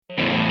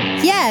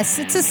Yes,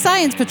 it's a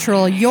Science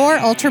Patrol, your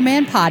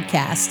Ultraman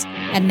podcast.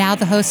 And now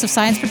the hosts of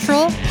Science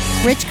Patrol,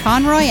 Rich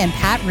Conroy and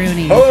Pat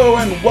Rooney. Hello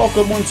and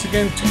welcome once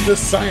again to the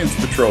Science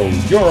Patrol,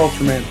 your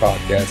Ultraman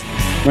podcast.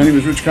 My name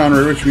is Rich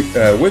Conroy.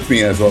 With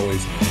me, as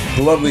always,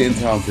 the lovely and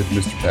talented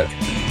Mr.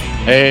 Patrick.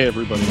 Hey,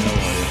 everybody. How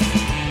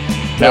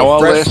are you? Now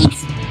I'll ask.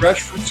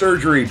 Fresh from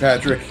surgery,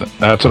 Patrick.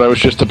 That's what I was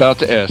just about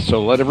to ask.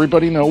 So let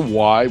everybody know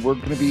why we're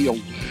going to be a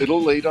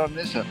little late on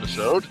this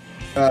episode.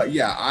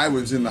 I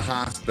was in the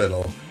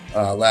hospital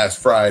last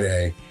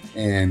Friday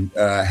and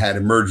had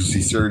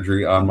emergency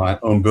surgery on my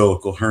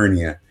umbilical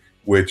hernia,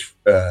 which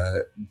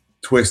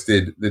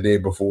twisted the day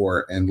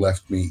before and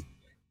left me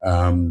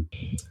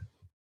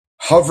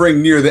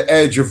hovering near the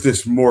edge of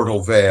this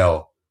mortal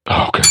veil.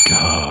 Oh, good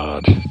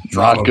God.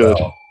 Drama Not good.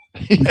 bell.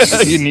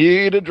 You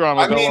need a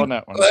drama bell on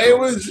that one.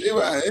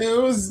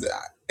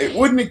 It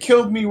wouldn't have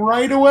killed me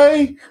right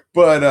away,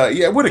 but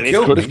it would have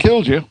killed me. It could have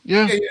killed you.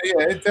 Yeah.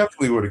 It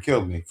definitely would have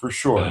killed me for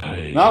sure.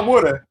 Not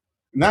woulda,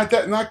 not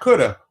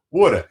coulda,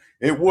 woulda.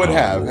 It would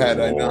have had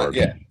I not.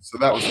 Yeah, so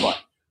that was fun.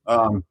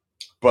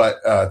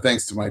 But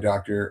thanks to my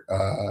doctor,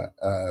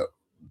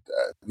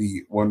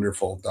 the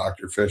wonderful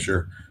Dr.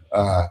 Fisher,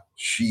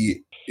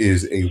 she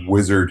is a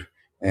wizard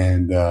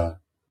and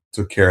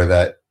took care of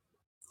that.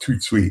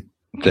 Too sweet.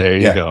 There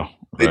you go.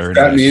 They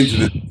strapped me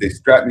they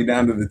strapped me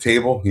down to the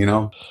table, you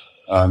know.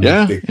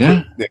 They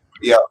put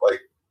me out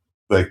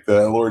like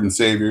the Lord and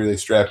Savior. They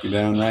strap you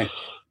down, right?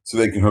 So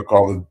they can hook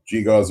all the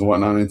G-gauze and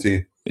whatnot into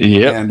you.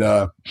 Yeah. And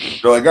they're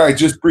like, all right,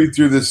 just breathe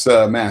through this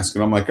mask.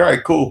 And I'm like, all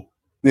right, cool.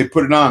 And they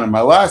put it on. And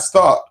my last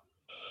thought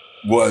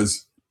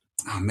was,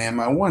 oh man,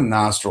 my one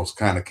nostril's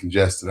kind of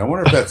congested. I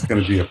wonder if that's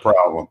going to be a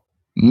problem.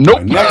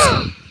 Nope.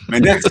 My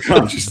next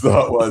conscious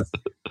thought was,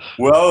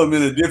 well, I'm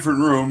in a different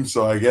room,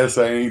 so I guess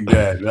I ain't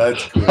dead.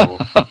 That's cool.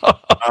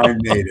 I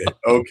made it.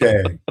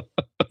 Okay.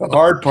 The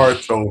hard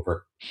part's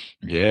over.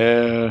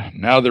 Yeah.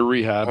 Now the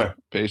rehab,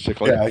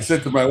 basically. Yeah, I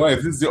said to my wife,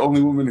 this is the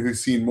only woman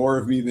who's seen more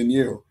of me than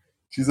you.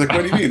 She's like,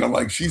 what do you mean? I'm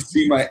like, she's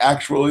seen my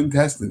actual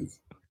intestines.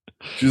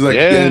 She's like,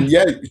 She's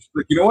like,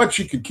 you know what?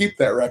 She could keep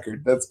that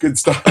record. That's good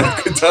stuff.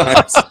 Good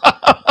times.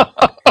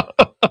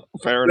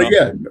 Fair enough.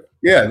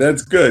 Yeah,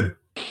 that's good.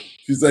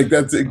 She's like,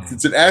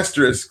 it's an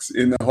asterisk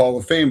in the Hall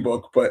of Fame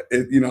book, but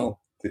it's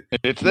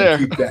there.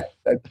 Keep that.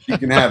 She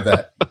can have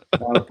that.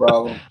 Not a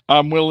problem.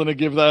 I'm willing to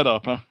give that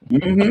up, huh?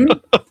 Mm-hmm.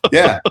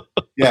 Yeah.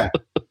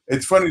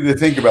 It's funny to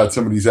think about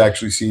somebody's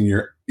actually seen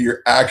your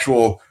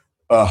actual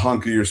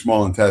hunk of your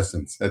small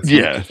intestines. That's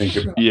what to think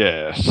about.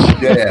 Yes.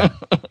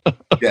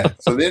 Yeah.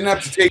 So they didn't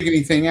have to take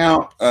anything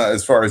out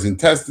as far as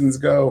intestines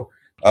go.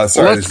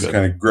 Sorry, this is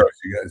kind of gross,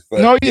 you guys.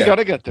 But no, you got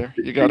to get there.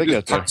 You got to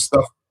get there.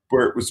 Stuff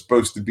where it was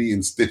supposed to be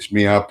and stitched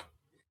me up,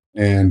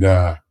 and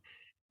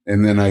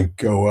then I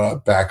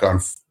go back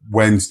on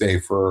Wednesday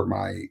for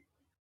my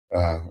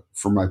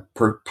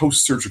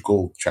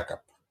post-surgical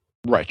checkup.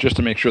 Right, just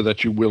to make sure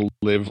that you will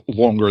live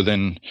longer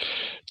than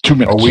 2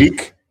 minutes. A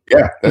week?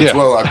 Yeah,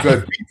 well,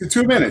 I've beat the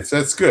 2 minutes.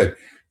 That's good.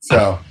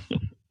 So,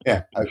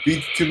 yeah, I beat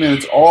the 2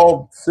 minutes.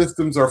 All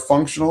systems are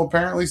functional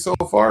apparently so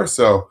far.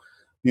 So,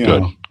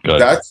 good.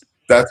 That's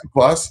a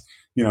plus.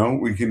 You know,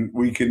 we can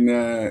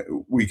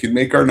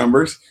make our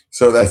numbers.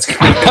 So that's good.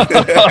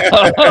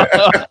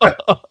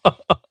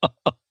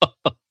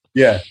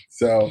 Yeah.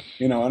 So,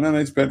 and then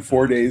I spent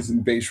 4 days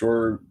in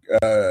Bayshore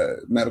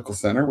Medical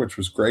Center, which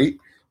was great.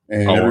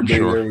 And everybody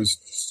there was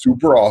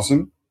super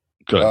awesome.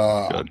 Good.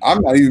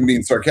 I'm not even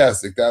being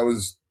sarcastic. That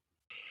was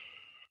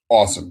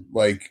awesome.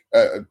 Like,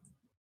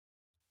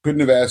 couldn't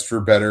have asked for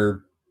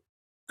better.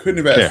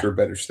 Couldn't have asked for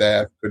better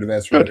staff. Couldn't have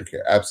asked for better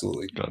care.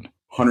 Absolutely. Good.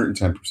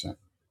 110%.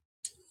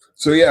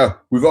 So yeah,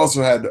 we've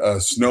also had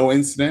a snow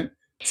incident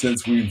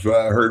since we've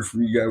heard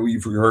from you guys.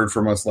 You've heard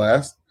from us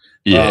last.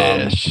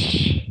 Yes.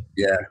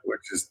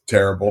 Which is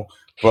terrible.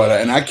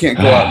 But and I can't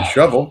go out and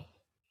shovel.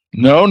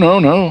 No.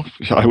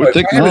 I would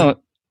think not.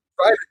 If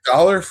I had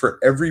 $1 for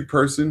every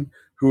person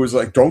who was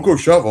like, "Don't go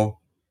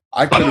shovel,"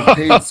 I could have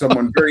paid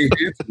someone very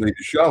handsomely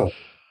to shovel.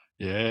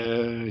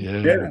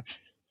 Yeah.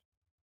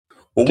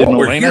 Well, did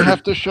Elena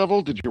have to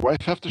shovel? Did your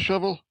wife have to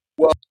shovel?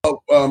 Well,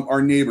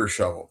 our neighbor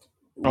shoveled.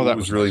 Oh, that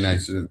was really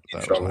nice. That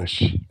was nice.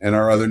 And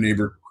our other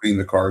neighbor cleaned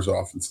the cars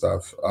off and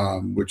stuff,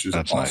 which is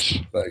awesome. Nice.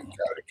 Like,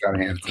 got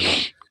hands to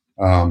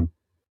them.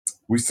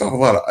 We still have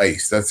a lot of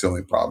ice. That's the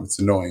only problem. It's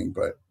annoying,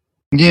 but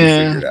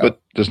but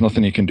there's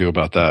nothing you can do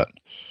about that.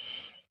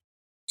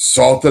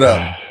 Salt it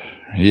up.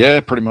 Yeah,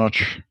 pretty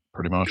much.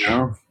 That's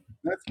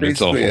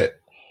basically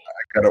it.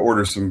 I got to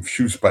order some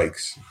shoe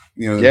spikes.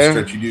 The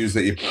stretchy dudes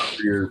that you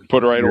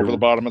put right over the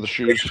bottom of the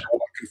shoes. Your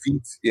walking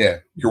feet. Yeah,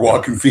 your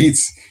walking feet.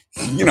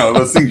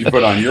 Those things you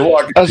put on your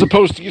walking as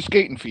opposed to your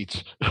skating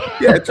feet.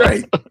 Yeah, that's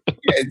right.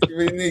 Yeah,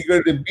 when you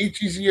go to the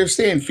beach, use your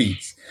sand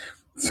feet.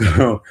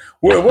 So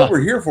what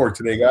we're here for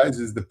today, guys,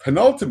 is the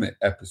penultimate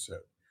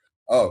episode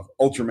of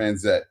Ultraman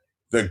Z,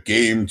 The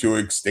Game to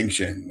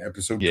Extinction,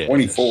 episode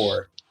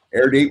 24.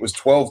 Air date was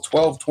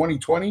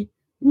 12/12/2020.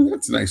 Ooh,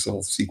 that's a nice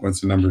little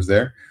sequence of numbers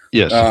there.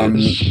 Yes.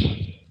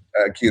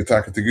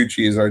 Kiyotaka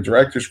Taguchi is our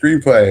director.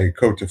 Screenplay,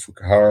 Kota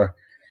Fukuhara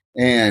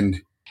And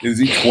it is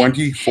the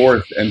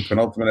 24th and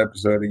penultimate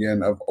episode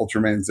again of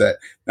Ultraman Z.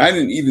 Now, I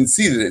didn't even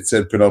see that it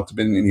said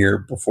penultimate in here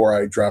before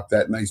I dropped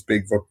that nice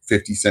big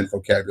 50-cent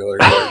vocabulary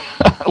word.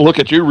 Look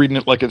at you reading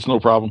it like it's no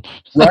problem.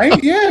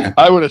 Right? Yeah.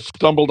 I would have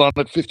stumbled on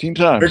it 15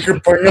 times.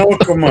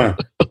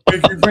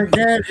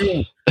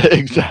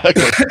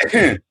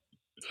 Exactly.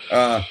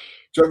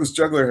 Juggler's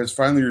Juggler has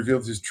finally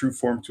revealed his true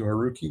form to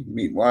Haruki.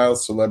 Meanwhile,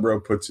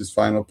 Celebro puts his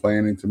final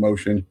plan into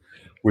motion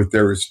with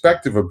their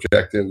respective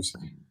objectives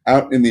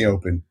out in the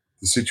open.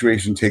 The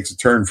situation takes a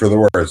turn for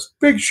the worse.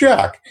 Big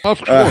shock.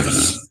 Of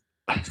course.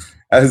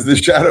 As the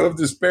shadow of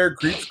despair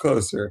creeps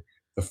closer,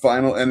 the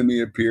final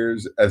enemy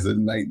appears as a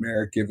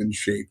nightmare given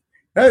shape.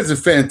 That is a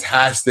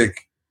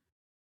fantastic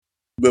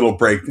little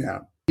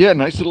breakdown. Yeah,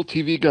 nice little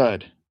TV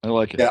guide. I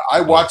like it. Yeah,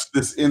 I watched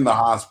this in the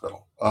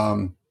hospital.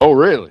 Oh,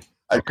 really?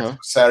 Okay.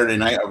 Saturday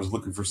night, I was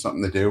looking for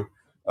something to do.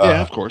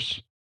 Yeah, of course.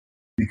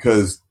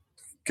 Because,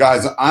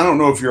 guys, I don't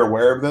know if you're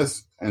aware of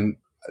this, and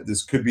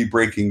this could be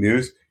breaking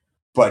news,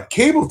 but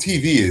cable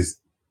TV is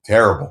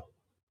terrible.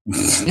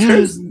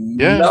 There's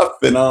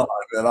nothing on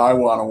that I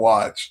want to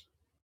watch.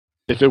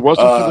 If it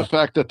wasn't for the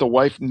fact that the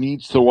wife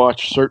needs to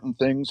watch certain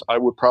things, I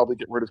would probably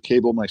get rid of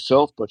cable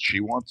myself. But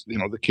she wants,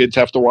 the kids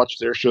have to watch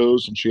their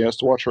shows, and she has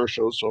to watch her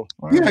shows. So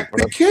yeah,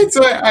 the kids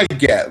I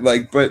get,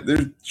 but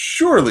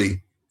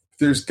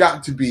there's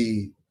got to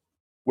be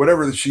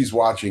whatever that she's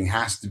watching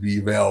has to be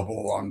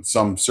available on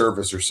some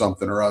service or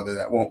something or other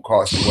that won't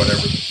cost you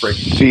whatever the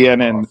freaking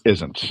CNN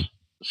isn't.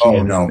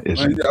 CNN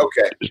isn't.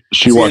 Okay.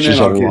 She CNN watches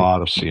a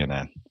lot of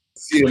CNN.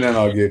 CNN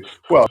I'll get.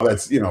 Well,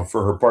 that's,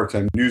 for her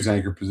part-time news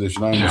anchor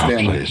position. I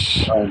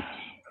understand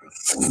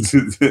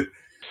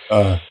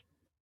that.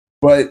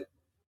 But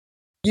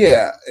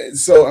yeah,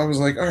 so I was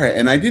like, all right.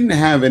 And I didn't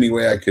have any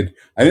way I didn't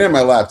have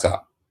my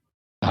laptop.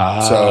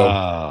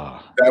 So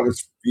that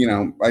was,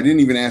 I didn't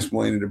even ask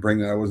Melina to bring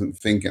that. I wasn't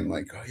thinking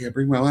like, oh yeah,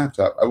 bring my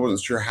laptop. I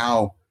wasn't sure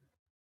how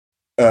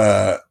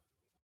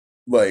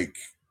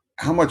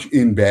much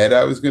in bed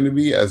I was going to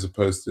be as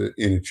opposed to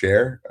in a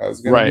chair I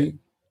was going to be.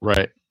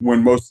 Right.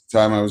 When most of the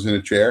time I was in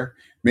a chair,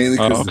 mainly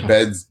because the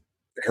beds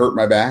hurt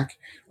my back.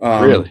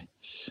 Really?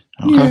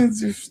 Okay. Yeah,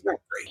 it's not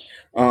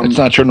great. It's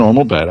not your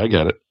normal bed. I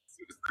get it.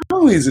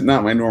 Not only is it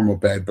not my normal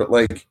bed, but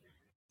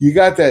you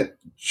got that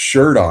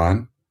shirt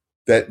on,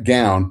 that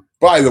gown.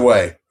 By the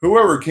way,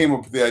 whoever came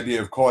up with the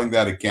idea of calling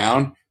that a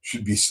gown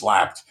should be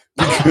slapped.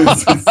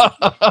 Because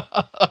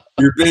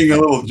you're being a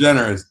little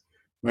generous.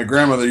 My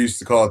grandmother used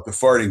to call it the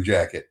farting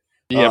jacket.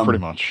 Yeah, pretty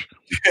much.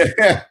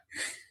 Yeah.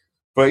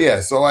 But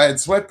yeah, so I had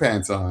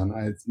sweatpants on.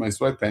 I had my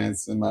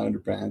sweatpants and my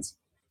underpants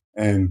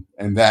and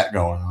that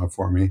going on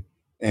for me.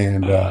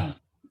 And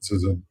this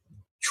was a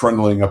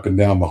trundling up and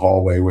down the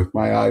hallway with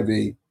my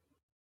IV.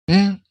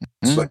 Yeah.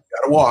 It's like, you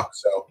gotta walk.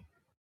 So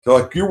they're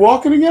like, you're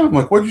walking again? I'm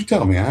like, what'd you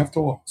tell me? I have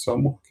to walk. So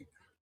I'm walking.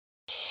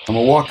 I'm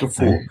a walking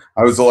fool.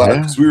 I was allowed,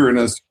 because we were in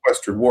a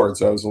sequestered ward,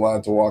 so I was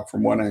allowed to walk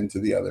from one end to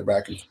the other,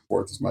 back and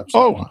forth as much as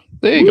I want.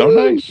 There you go.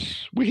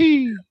 Nice.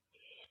 Wee.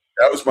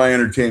 That was my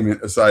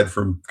entertainment, aside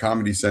from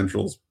Comedy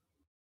Central's,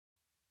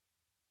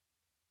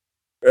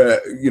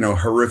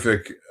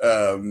 horrific,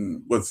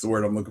 what's the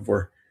word I'm looking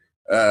for?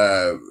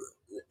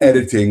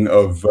 Editing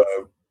of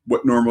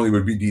what normally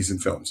would be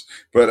decent films.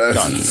 But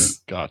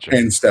Gotcha.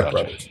 And Step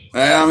Brothers.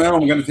 I'm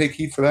going to take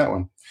heat for that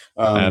one.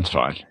 That's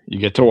fine. You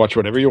get to watch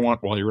whatever you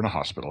want while you're in a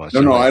hospital.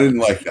 No, I didn't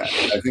like that.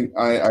 I think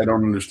I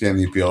don't understand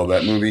the appeal of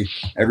that movie.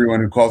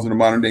 Everyone who calls it a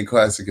modern day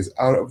classic is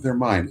out of their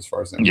mind, as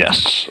far as I'm concerned.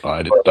 Yes,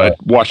 I did. I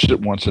watched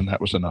it once, and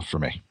that was enough for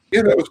me.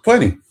 Yeah, that was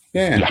plenty.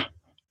 Yeah.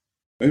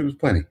 It was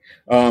plenty.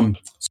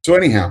 So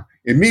anyhow,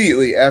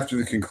 immediately after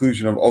the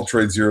conclusion of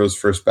Ultroid Zero's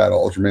first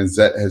battle, Ultraman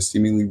Z has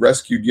seemingly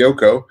rescued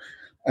Yoko,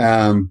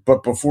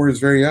 but before his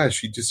very eyes,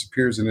 she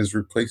disappears and is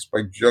replaced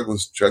by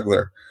Juggler's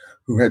Juggler,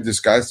 who had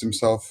disguised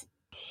himself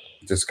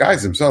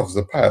as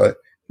a pilot.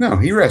 No,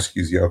 he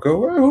rescues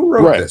Yoko. Who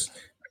wrote this?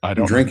 I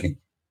don't drinking.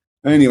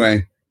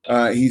 Anyway,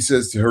 he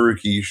says to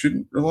Haruki, you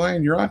shouldn't rely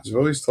on your eyes. I've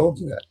always told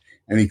you that.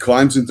 And he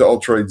climbs into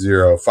Ultroid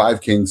Zero.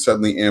 Five King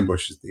suddenly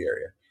ambushes the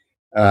area.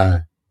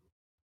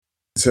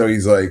 So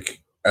he's like,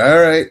 all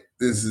right,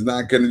 this is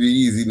not going to be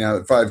easy now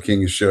that Five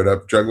King has showed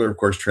up. Juggler, of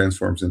course,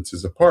 transforms into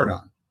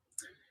Zapardon.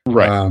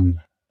 Right.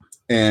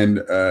 And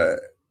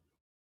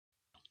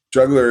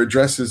Juggler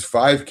addresses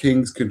Five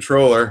King's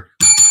controller,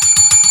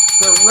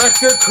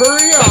 Director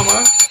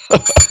Kuriyama.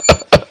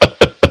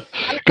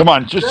 Come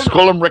on, just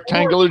call him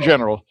Rectangular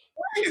General.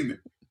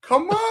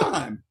 Come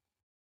on.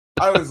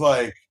 I was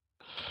like,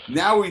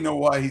 now we know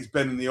why he's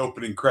been in the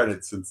opening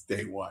credits since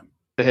day one.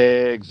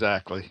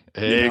 Exactly.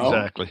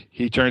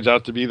 He turns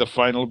out to be the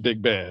final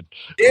big bad.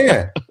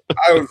 Yeah.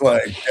 I was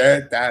like,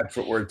 that's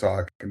what we're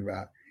talking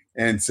about.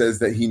 And says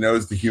that he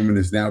knows the human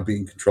is now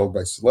being controlled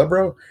by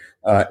Celebro.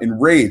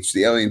 Enraged,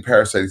 the alien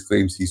parasite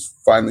claims he's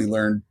finally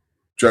learned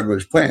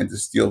Juggler's plan to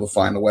steal the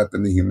final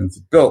weapon the humans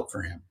had built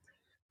for him.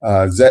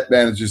 Zet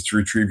manages to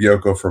retrieve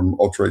Yoko from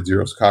Ultroid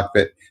Zero's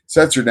cockpit,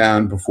 sets her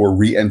down before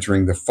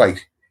re-entering the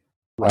fight.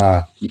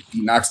 He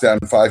knocks down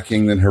Five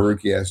King, then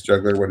Haruki asks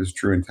Juggler what his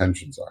true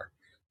intentions are.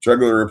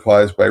 Juggler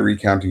replies by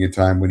recounting a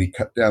time when he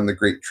cut down the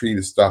great tree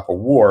to stop a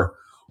war,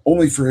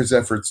 only for his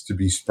efforts to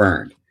be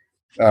spurned.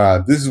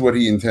 This is what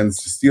he intends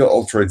to steal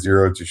Ultroid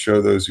Zero to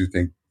show those who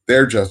think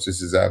their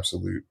justice is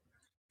absolute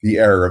the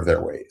error of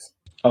their ways.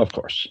 Of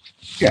course.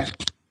 Yeah.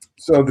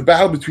 So the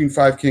battle between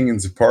Five King and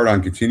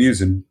Zepardon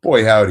continues, and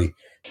boy howdy,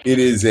 it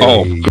is a...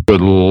 Oh,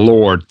 good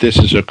Lord. This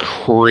is a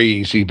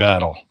crazy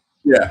battle.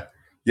 Yeah.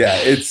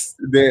 Yeah,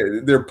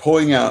 they're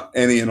pulling out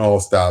any and all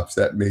stops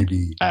that may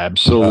be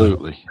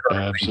absolutely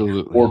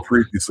or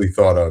previously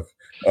thought of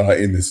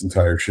in this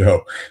entire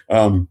show.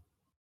 So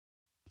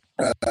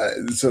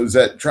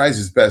Zet tries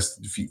his best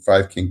to defeat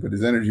Five King, but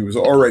his energy was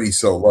already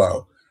so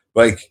low.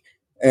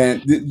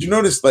 And did you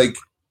notice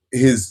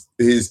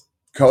his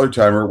color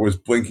timer was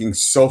blinking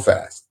so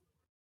fast?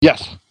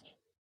 Yes.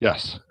 Yeah.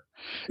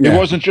 It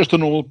wasn't just a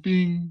normal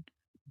bing.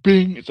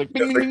 Bing! It's like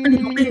bing, bing,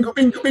 bingo, bingo,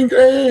 bingo, bingo.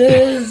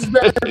 Hey, this is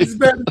bad. This is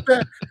bad.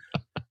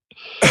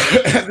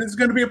 This is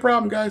going to be a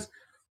problem, guys.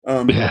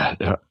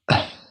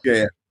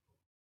 Yeah.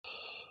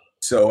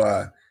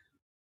 So,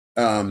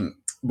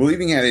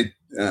 believing at it,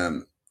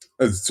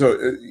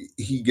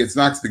 he gets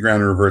knocked to the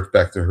ground and reverts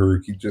back to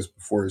Haruki just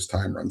before his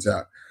time runs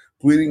out.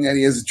 Believing that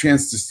he has a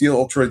chance to steal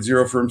Ultroid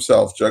Zero for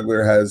himself,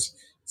 Juggler has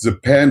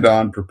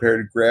Zepardon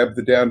prepared to grab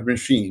the downed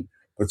machine.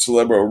 But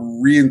Celebro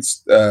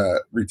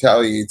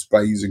retaliates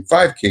by using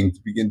Five King to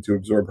begin to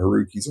absorb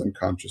Haruki's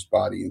unconscious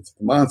body into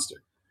the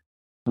monster.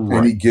 Right.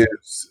 And he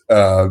gives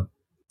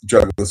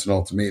Juggler an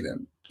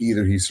ultimatum.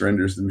 Either he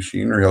surrenders the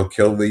machine or he'll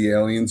kill the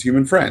alien's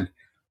human friend.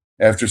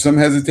 After some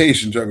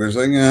hesitation, Juggler's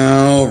like,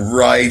 oh,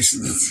 right.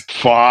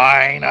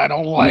 Fine, I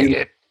don't like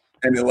it.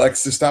 And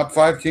elects to stop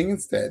Five King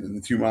instead. And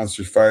the two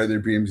monsters fire their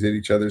beams at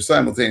each other,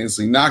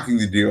 simultaneously knocking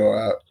the duo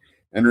out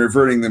and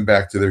reverting them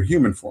back to their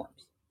human forms.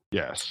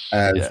 Yes.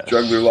 As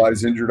Juggler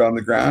lies injured on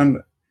the ground,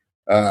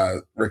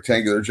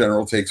 Rectangular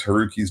General takes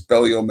Haruki's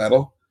Belial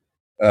medal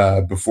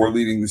before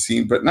leaving the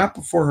scene, but not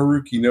before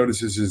Haruki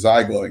notices his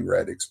eye glowing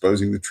red,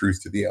 exposing the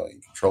truth to the alien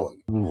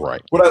controlling him.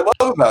 Right. What I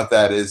love about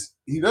that is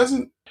he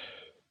doesn't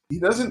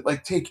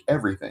take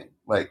everything.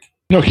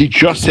 No, he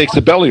just takes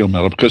the Belial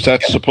medal because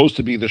that's supposed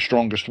to be the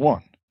strongest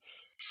one.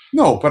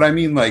 No, but I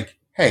mean,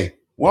 hey,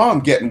 while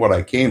I'm getting what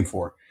I came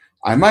for,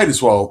 I might as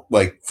well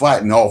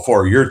flatten all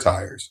four of your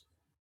tires.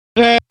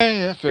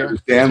 Yeah, fair.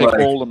 Take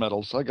all the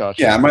medals. I got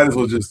you. Yeah, I might as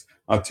well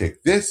I'll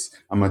take this.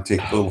 I'm going to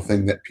take the little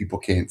thing that people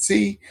can't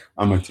see.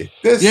 I'm going to take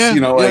this. Yeah,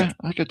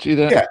 I could see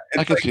that. Yeah,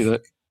 I could see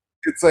that.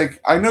 It's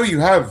I know you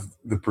have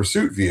the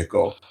pursuit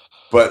vehicle,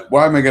 but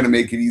why am I going to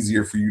make it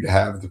easier for you to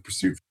have the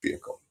pursuit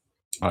vehicle?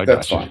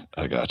 That's fine.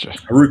 I got you.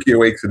 Haruki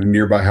awakes at a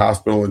nearby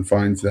hospital and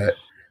finds that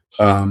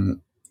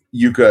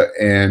Yuka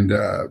and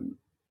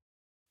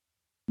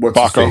what's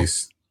his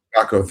face?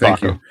 Bako,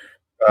 thank you.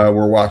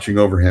 Were watching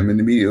over him, and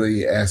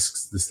immediately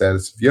asks the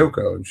status of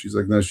Yoko, and she's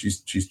like, "No,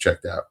 she's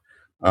checked out.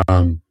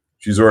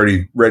 She's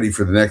already ready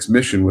for the next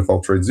mission with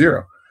Ultroid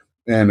Zero."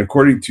 And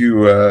according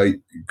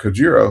to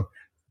Kojiro,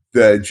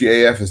 the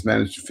GAF has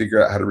managed to figure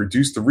out how to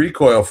reduce the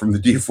recoil from the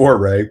D4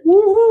 ray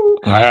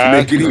to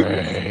make it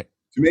even.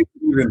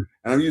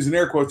 And I'm using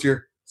air quotes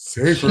here.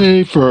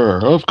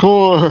 Safer, of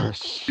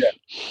course. Yeah.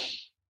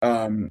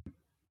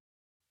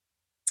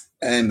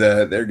 And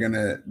they're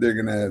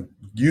gonna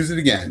use it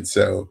again.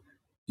 So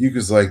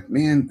Yuka's like,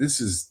 man,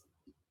 this is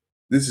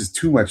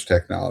too much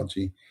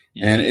technology,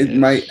 and it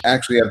might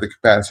actually have the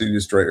capacity to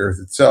destroy Earth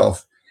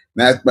itself.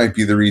 And that might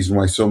be the reason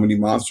why so many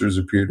monsters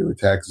appear to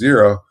attack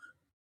Zero,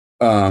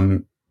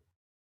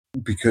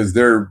 because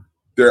they're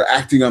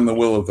acting on the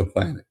will of the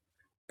planet.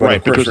 But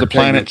right, because the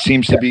planet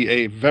seems to be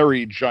a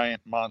very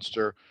giant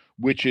monster,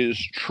 which is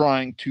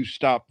trying to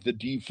stop the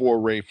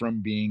D4 ray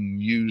from being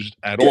used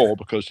at all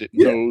because it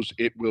knows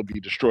it will be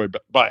destroyed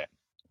by it.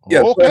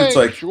 Yeah, okay,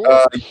 it's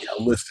sure.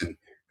 Listen,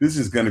 this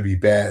is going to be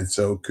bad.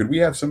 So could we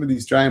have some of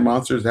these giant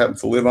monsters that happen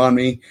to live on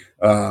me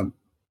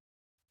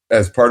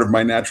as part of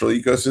my natural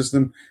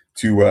ecosystem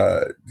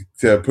to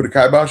put a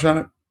kibosh on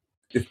it,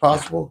 if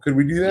possible? Could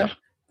we do that? Yeah.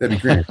 That'd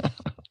be great.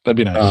 That'd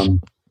be nice.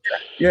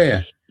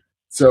 Yeah.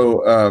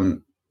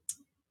 So,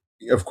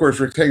 of course,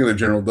 Rectangular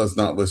General does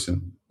not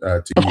listen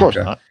to Yuka. Of course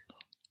not.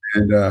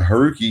 And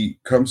Haruki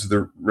comes to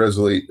the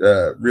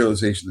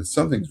realization that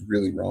something's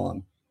really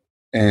wrong.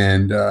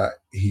 And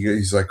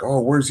he's like,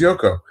 oh, where's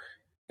Yoko?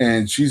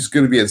 And she's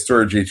going to be at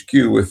Storage HQ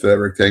with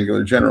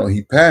Rectangular General.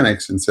 He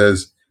panics and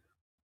says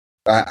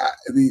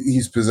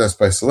he's possessed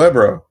by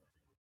Celebro.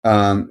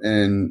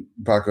 And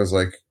Bako's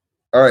like,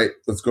 all right,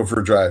 let's go for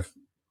a drive.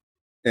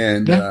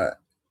 And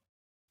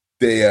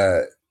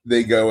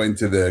they go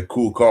into the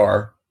cool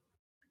car,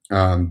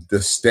 the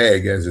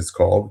Stag, as it's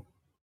called.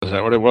 Is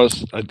that what it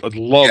was? I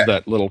love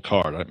that little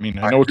car. I mean,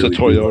 I know it's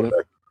really a Toyota.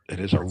 It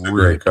is a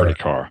really pretty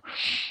car.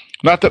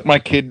 Not that my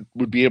kid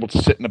would be able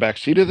to sit in the back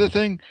seat of the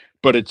thing,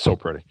 but it's so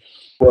pretty.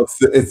 Well,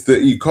 it's the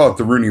you call it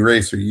the Rooney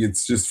Racer.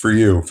 It's just for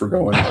you for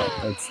going out.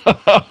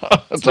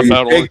 That's so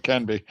about all it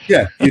can be.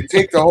 Yeah, you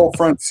take the whole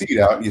front seat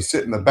out and you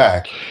sit in the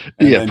back.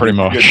 Yeah, pretty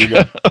much.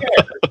 Yeah,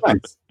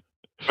 nice.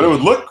 But it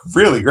would look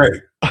really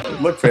great. It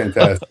would look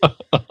fantastic.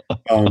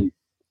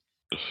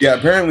 Yeah,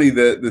 apparently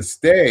the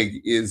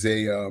stag is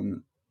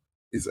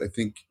I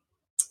think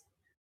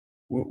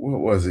what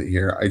was it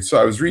here?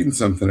 I was reading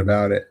something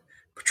about it.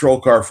 Patrol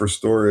car for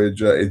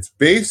storage. Its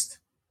base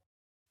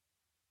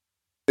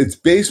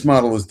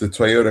model is the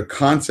Toyota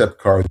concept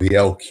car, the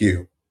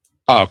LQ.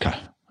 Oh, okay.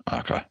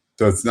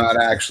 So it's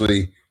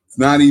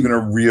not even a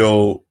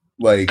real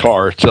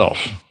car itself.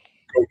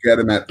 Go get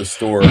them at the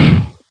store.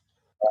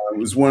 It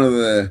was one of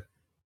the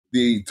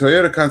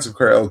Toyota concept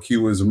car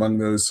LQ was among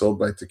those sold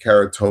by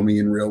Takara Tomy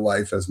in real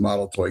life as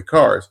model toy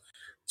cars.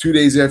 2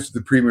 days after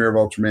the premiere of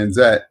Ultraman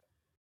Z,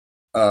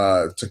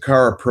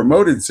 Takara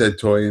promoted said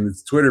toy in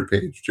its Twitter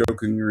page,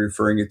 jokingly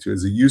referring it to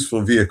as a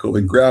useful vehicle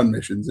in ground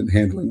missions and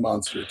handling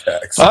monster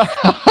attacks.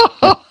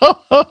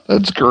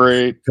 That's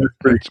great.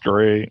 That's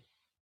great.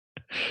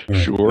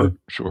 Right. Sure.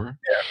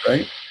 Yeah,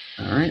 right?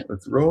 All right,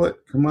 let's roll it.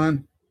 Come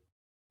on.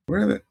 What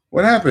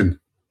happened?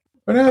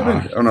 What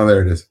happened? Oh, no,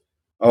 there it is.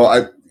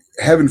 Oh,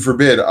 heaven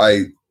forbid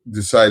I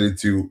decided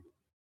to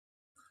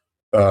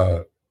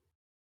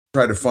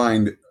try to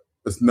find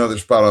another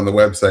spot on the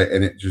website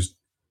and it just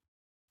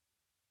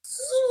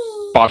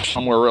off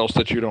somewhere else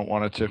that you don't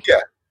want it to.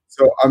 Yeah.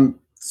 So I'm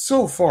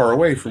so far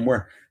away from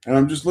where, and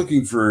I'm just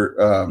looking for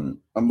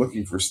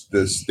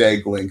the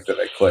stag link that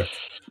I clicked.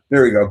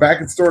 There we go.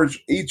 Back at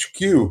Storage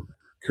HQ,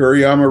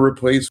 Kuriyama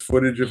replaced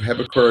footage of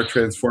Hebakura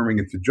transforming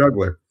into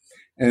Juggler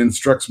and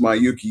instructs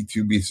Mayuki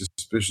to be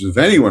suspicious of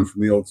anyone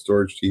from the old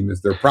Storage team,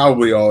 as they're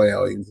probably all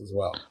aliens as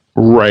well.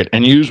 Right,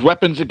 and use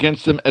weapons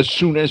against them as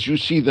soon as you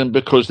see them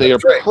because they are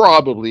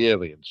probably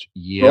aliens.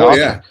 Yeah. Oh,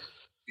 yeah.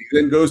 He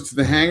then goes to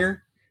the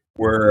hangar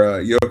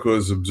where Yoko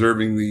is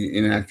observing the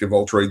inactive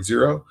Ultroid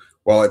Zero.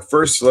 While at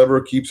first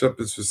Celebro keeps up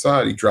his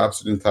facade, he drops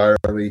it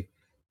entirely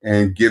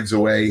and gives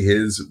away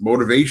his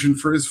motivation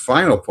for his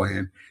final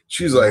plan.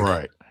 She's like,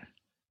 right.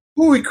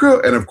 Holy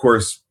crow. And of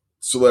course,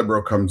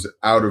 Celebro comes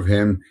out of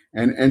him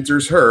and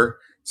enters her,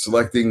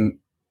 selecting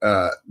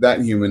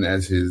that human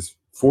as his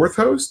fourth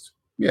host.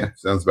 Yeah,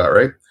 sounds about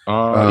right.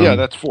 Yeah,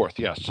 that's fourth,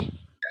 yes.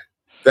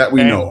 That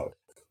we know of.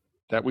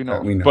 That we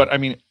know. But I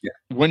mean,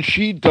 when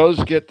she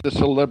does get the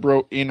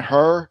Celebro in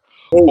her,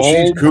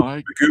 she's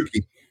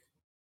kooky.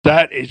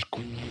 That is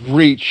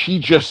great. She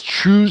just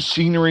chews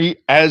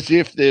scenery as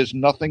if there's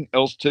nothing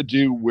else to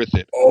do with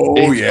it. Oh,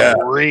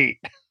 it's great.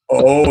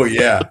 Oh,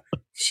 yeah.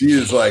 She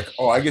is like,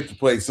 I get to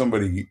play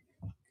somebody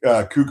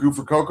cuckoo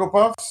for Cocoa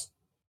Puffs.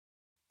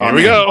 Here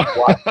we go.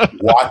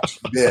 Watch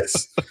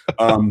this.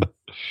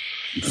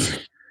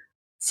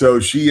 So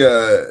she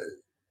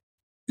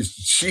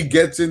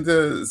gets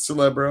into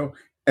Celebro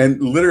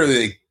and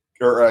literally,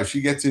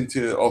 she gets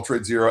into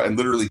Ultroid Zero and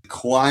literally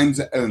climbs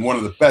in one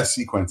of the best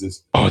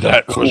sequences. Oh,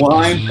 that was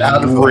climbs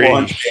out of the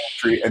launch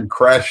gantry and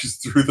crashes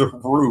through the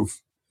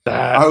roof.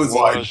 I was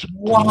like,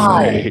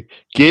 wow. Great.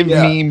 Give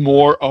me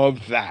more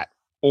of that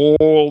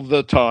all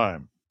the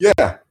time.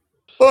 Yeah.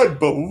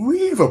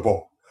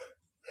 Unbelievable.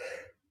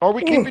 Are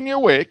we keeping you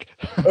awake?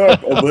 A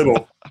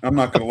little. I'm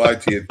not going to lie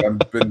to you. I've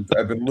been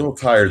a little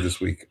tired this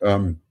week.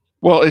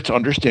 Well, it's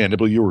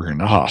understandable. You were in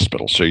the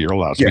hospital, so you're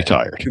allowed to be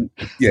tired.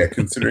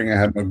 Considering I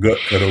had my gut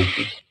cut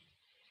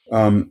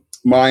open.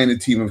 Mai and a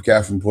team of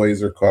CAF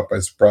employees are caught by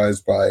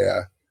surprise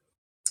by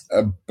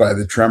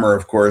the tremor,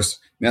 of course.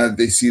 Now that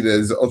they see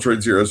that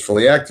Ultroid Zero is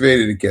fully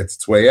activated, it gets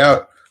its way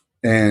out,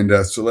 and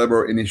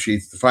Celebro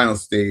initiates the final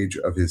stage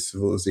of his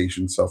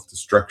civilization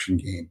self-destruction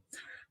game.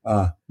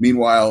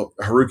 Meanwhile,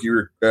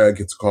 Haruki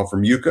gets a call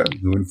from Yuka,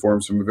 who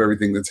informs him of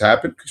everything that's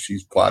happened because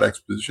she's plot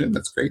exposition.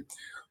 That's great.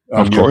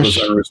 Of course,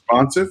 Yuka's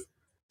unresponsive,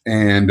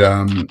 and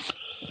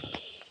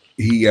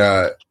he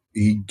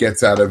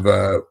gets out of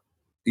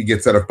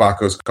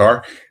Bako's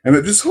car. And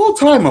this whole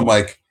time, I'm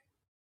like,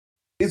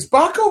 is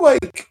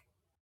Bako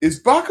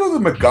the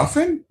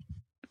MacGuffin?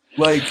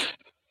 Like,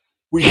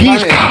 we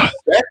kind of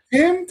expect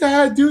him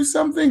to do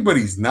something, but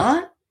he's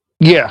not.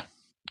 Yeah,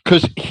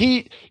 because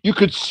you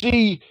could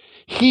see.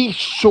 He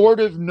sort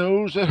of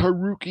knows that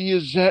Haruki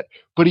is Zet,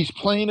 but he's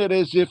playing it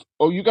as if,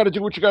 you got to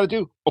do what you got to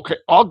do. Okay,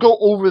 I'll go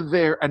over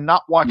there and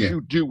not watch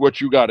you do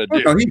what you got to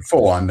do. No, he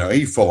full on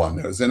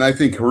knows. And I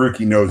think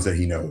Haruki knows that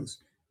he knows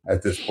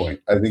at this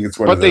point. I think it's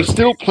one of those. But they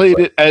still played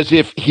it as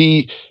if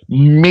he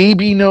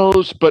maybe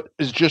knows, but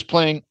is just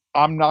playing,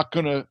 I'm not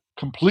going to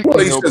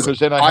completely know because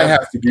then I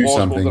have to do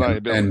something.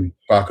 And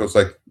Bako's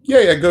like,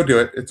 yeah, go do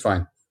it. It's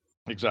fine.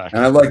 Exactly.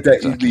 And I like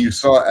that you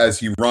saw as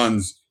he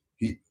runs,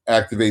 he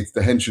activates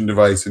the Henshin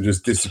device and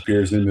just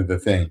disappears into the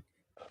thing.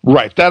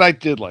 Right, that I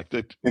did like.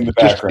 That in the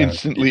background.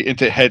 Instantly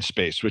into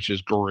headspace, which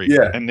is great.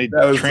 Yeah, and they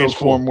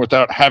transform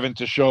without having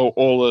to show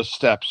all the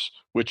steps,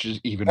 which is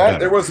even better.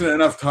 There wasn't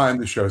enough time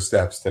to show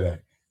steps today.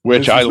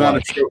 Which I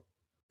like.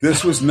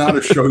 This was not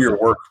a show your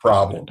work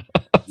problem.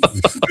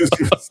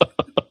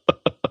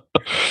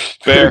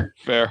 Fair.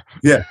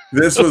 Yeah,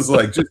 this was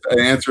like, just an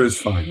answer is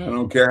fine. I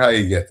don't care how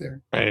you get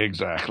there.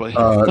 Exactly.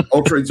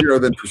 Ultroid Zero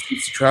then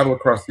proceeds to travel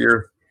across the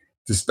Earth,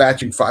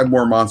 dispatching 5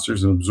 more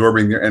monsters and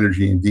absorbing their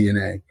energy and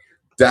DNA.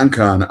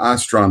 Dankan,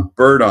 Astron,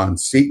 Birdon,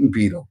 Satan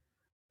Beetle,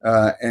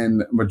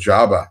 and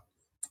Majaba.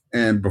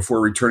 and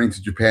before returning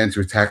to Japan to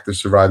attack the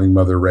surviving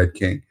Mother Red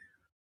King.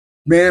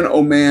 Man,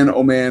 oh man,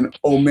 oh man,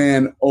 oh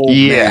man, oh man.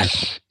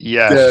 Yes.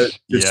 The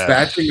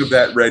dispatching of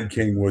that Red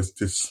King was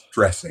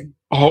distressing.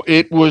 Oh,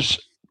 it was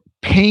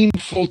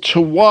painful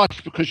to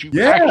watch because you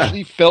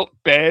actually felt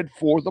bad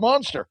for the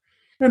monster.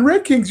 And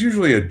Red King's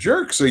usually a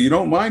jerk, so you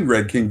don't mind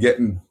Red King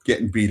getting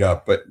beat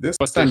up. But this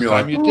time you're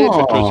like, you did,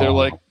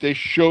 because they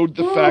showed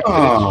the fact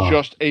that it's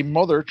just a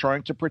mother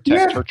trying to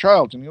protect her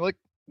child, and you're like,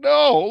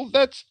 no,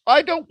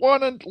 I don't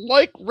want to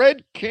like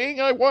Red King.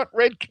 I want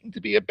Red King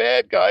to be a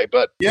bad guy,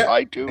 but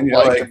I do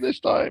like him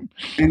this time.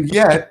 And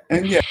yet,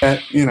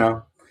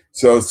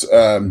 so it's,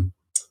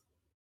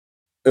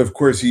 of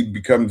course he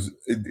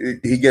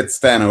gets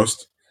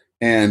Thanos,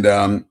 and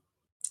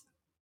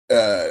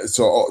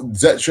so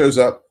Zet shows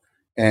up,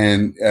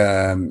 and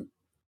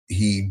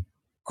he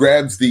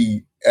grabs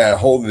the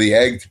hold of the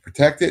egg to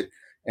protect it.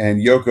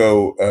 And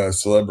through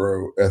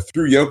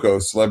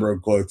Yoko,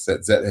 Celebro gloats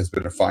that Zet has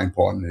been a fine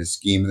pawn in his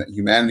scheme, and that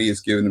humanity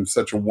has given him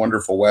such a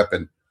wonderful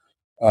weapon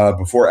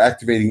before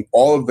activating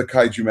all of the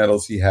kaiju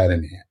metals he had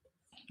in hand.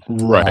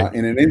 Right.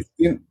 In an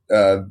instant,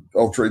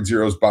 Ultroid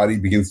Zero's body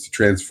begins to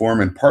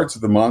transform, and parts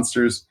of the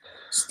monsters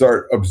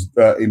start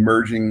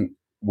emerging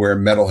where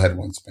Metal had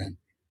once been.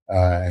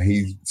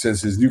 He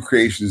says his new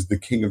creation is the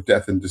King of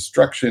Death and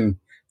Destruction,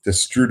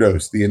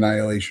 Destrudos, the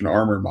Annihilation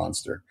Armor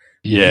Monster.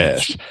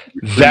 Yes,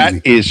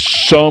 that is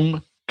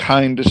some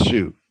kind of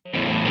suit.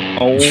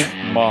 Oh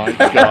my God,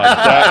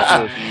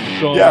 that was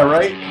some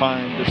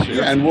kind of suit.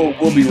 Yeah, and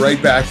we'll be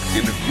right back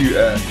in a few,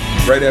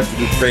 right after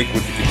this break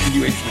with the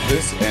continuation of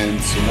this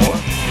and some more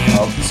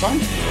of the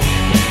Science Patrol.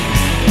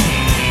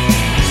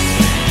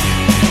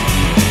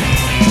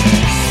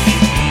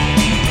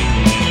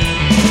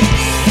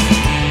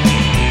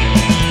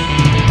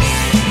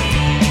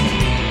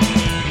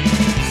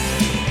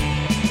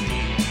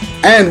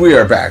 And we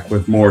are back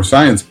with more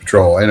Science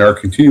Patrol and our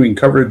continuing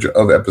coverage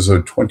of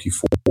episode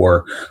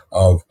 24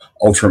 of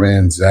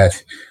Ultraman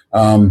Zet.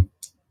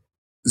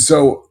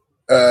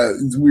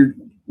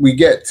 We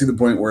get to the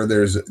point where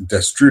there's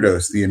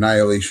Destrudos, the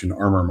Annihilation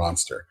Armor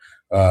Monster,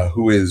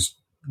 who is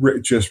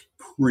just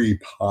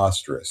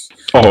preposterous.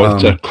 Oh,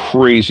 it's a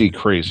crazy,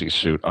 crazy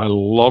suit. I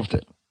loved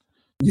it.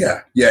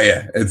 Yeah.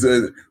 It's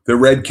the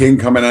Red King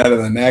coming out of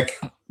the neck.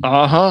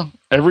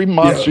 Every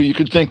monster you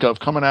could think of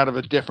coming out of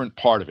a different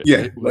part of it.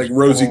 Yeah, like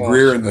Rosie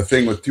Greer and the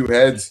Thing with Two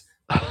Heads.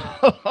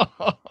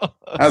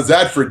 How's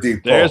that for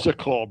deep pull? There's a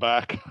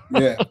callback.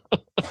 Yeah.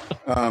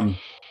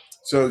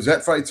 So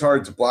Zet fights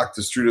hard to block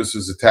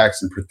Destrudos'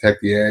 attacks and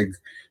protect the egg.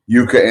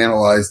 Yuka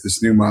analyzed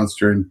this new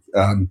monster and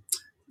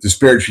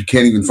despaired she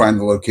can't even find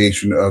the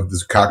location of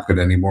this cockpit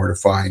anymore to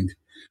find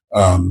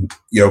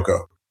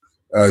Yoko.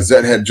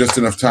 Zet had just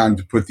enough time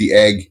to put the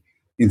egg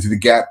into the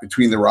gap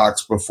between the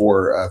rocks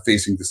before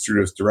facing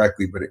Destrudos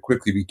directly, but it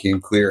quickly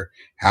became clear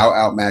how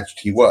outmatched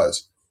he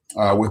was.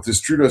 With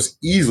Destrudos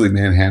easily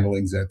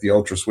manhandling Zet, the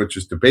Ultra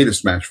switches to Beta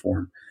Smash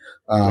form.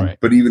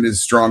 But even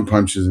his strong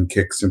punches and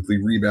kicks simply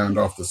rebound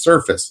off the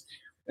surface,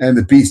 and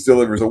the beast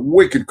delivers a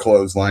wicked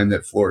clothesline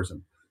that floors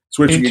him.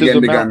 Switching Into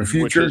again to mountain, Gamma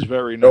Future. Which is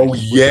very nice. Oh,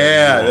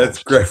 yeah,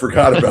 that's great. I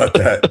forgot about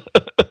that.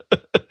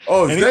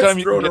 Oh,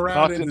 Zet's thrown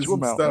around into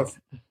some stuff.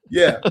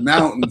 Yeah,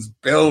 mountains,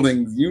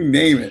 buildings, you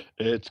name it.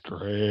 It's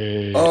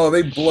great. Oh,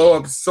 they blow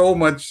up so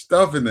much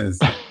stuff in this.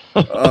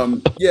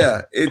 Come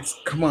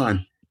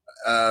on.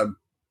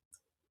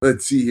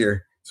 Let's see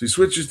here. So he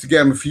switches to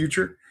Gamma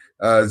Future.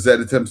 Zed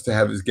attempts to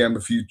have his Gamma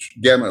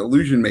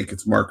Illusion make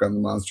its mark on the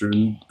monster,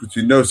 but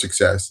to no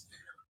success.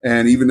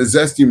 And even a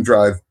Zestium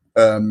drive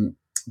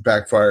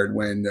backfired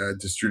when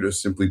Destrudos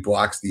simply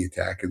blocks the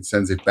attack and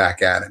sends it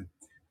back at him.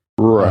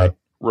 Right.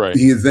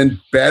 He is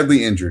then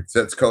badly injured.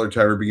 Zet's color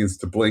timer begins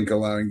to blink,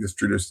 allowing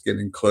Destrudos to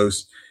get in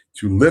close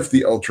to lift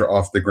the Ultra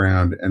off the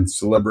ground, and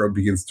Celebro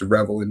begins to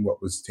revel in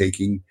what was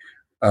taking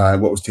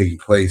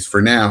place.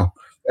 For now,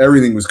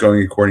 everything was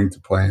going according to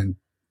plan.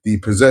 The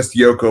possessed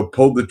Yoko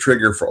pulled the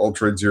trigger for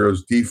Ultroid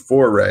Zero's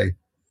D4 ray,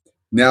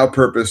 now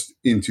purposed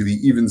into the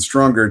even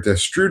stronger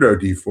Destrudo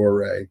D4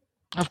 ray.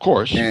 Of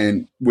course.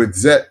 And with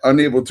Zet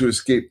unable to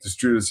escape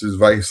Destrudos'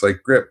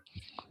 vice-like grip,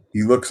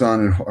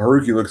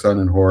 Haruki looks on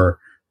in horror,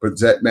 but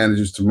Zet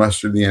manages to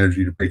muster the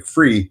energy to break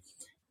free,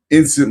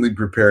 instantly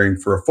preparing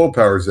for a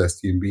full-power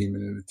Zestium beam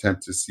in an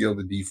attempt to seal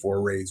the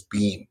D4 ray's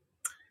beam.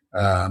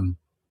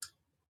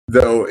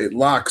 Though it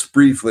locks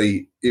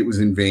briefly, it was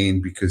in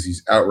vain because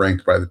he's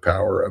outranked by the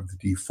power of the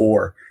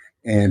D4,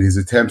 and his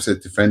attempts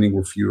at defending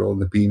were futile,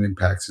 and the beam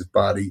impacts his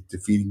body,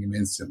 defeating him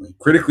instantly.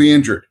 Critically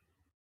injured,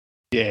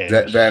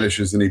 Zet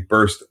vanishes in a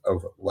burst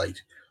of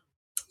light.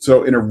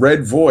 So in a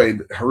red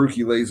void,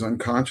 Haruki lays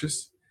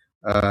unconscious,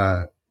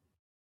 but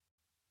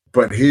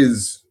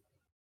his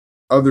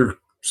other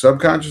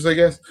subconscious, I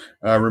guess,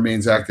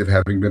 remains active,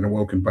 having been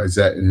awoken by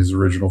Zet in his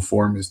original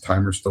form, his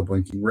timer still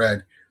blinking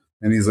red.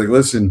 And he's like,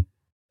 listen,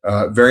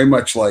 very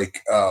much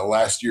like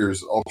last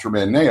year's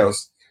Ultraman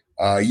Neos,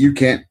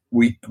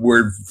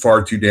 we're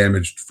far too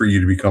damaged for you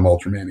to become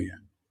Ultraman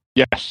again.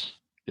 Yes.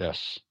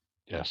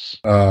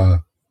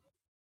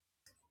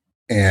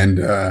 And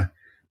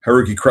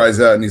Haruki cries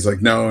out, and he's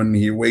like, no, and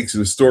he wakes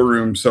in a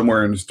storeroom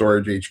somewhere in the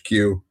storage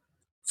HQ,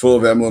 full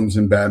of emblems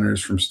and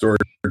banners from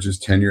Storage's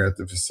tenure at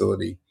the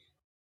facility.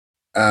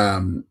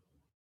 And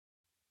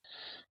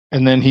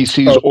then he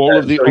sees all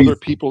of the other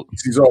people. He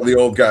sees all the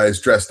old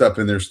guys dressed up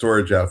in their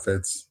storage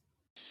outfits.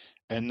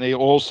 And they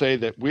all say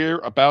that we're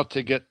about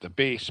to get the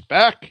base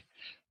back.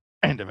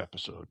 End of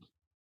episode.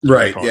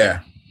 Right, yeah.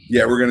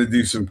 Yeah, we're going to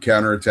do some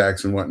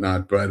counterattacks and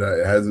whatnot, but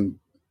it hasn't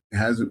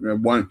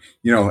one,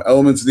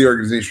 elements of the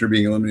organization are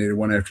being eliminated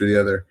one after the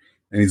other.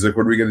 And he's like,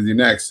 what are we going to do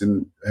next?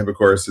 And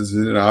Hibikora says,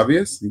 isn't it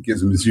obvious? And he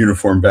gives him his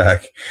uniform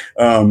back,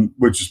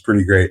 which is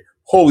pretty great.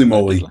 Holy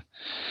moly.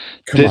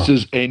 This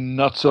is a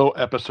nutso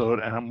episode,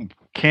 and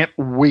I can't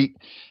wait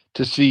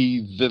to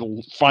see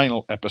the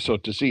final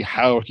episode to see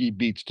how he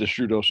beats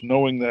Destrudos,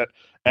 knowing that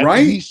at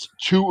least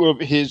two of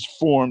his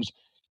forms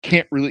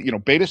can't really,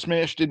 Beta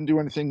Smash didn't do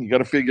anything. You got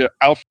to figure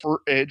Alpha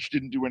Edge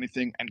didn't do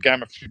anything, and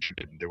Gamma Future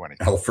didn't do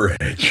anything. Alpha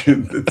Edge.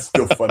 It's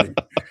still funny.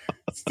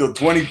 Still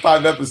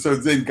 25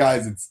 episodes in,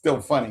 guys. It's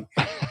still funny.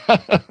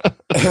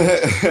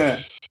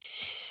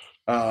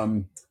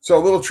 So a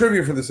little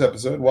trivia for this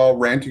episode. While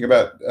ranting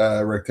about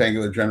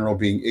Rectangular General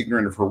being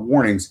ignorant of her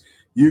warnings,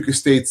 Yuka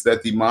states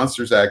that the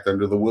monsters act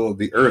under the will of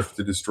the Earth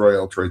to destroy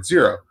Ultroid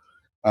Zero,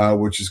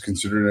 which is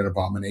considered an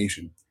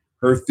abomination.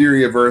 Her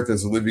theory of Earth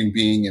as a living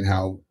being and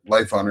how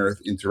life on Earth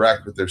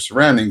interact with their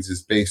surroundings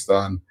is based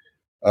on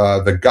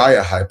the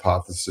Gaia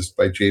hypothesis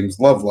by James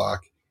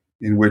Lovelock,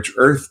 in which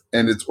Earth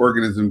and its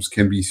organisms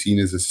can be seen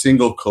as a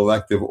single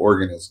collective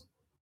organism.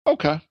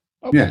 Okay,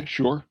 yeah.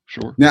 Sure.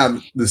 Now,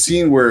 the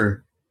scene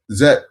where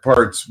Zet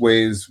parts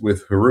ways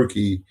with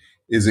Haruki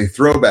is a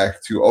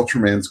throwback to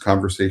Ultraman's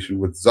conversation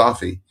with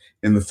Zaffi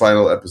in the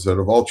final episode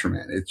of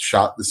Ultraman. It's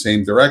shot the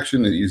same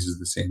direction. It uses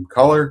the same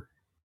color.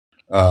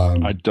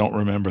 I don't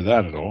remember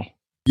that at all.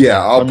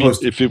 Yeah, I'm going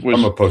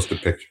to post a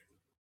picture.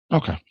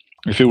 Okay.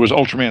 If it was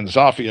Ultraman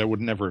Zaffi, I would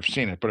never have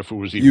seen it. But if it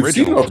was the You've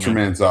original seen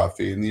Ultraman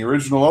Zaffi. In the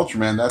original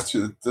Ultraman, that's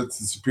the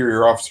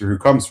superior officer who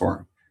comes for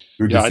him.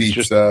 Who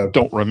defeats, I just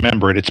don't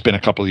remember it. It's been a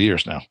couple of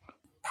years now.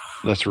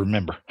 Let's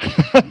remember.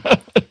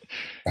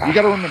 You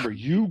got to remember,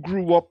 you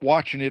grew up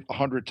watching it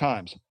 100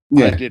 times.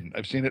 Yeah. I didn't.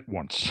 I've seen it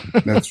once.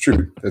 That's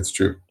true.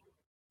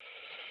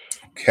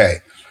 Okay.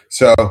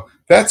 So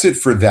that's it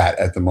for that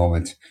at the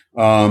moment.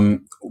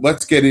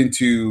 Let's get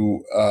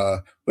into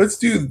let's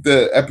do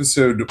the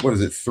episode. What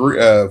is it?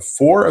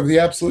 4 of the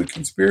Absolute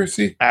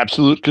Conspiracy?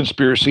 Absolute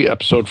Conspiracy,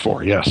 episode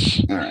 4.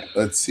 Yes. All right.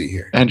 Let's see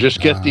here. And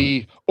just get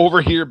the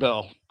over here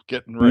bell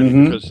getting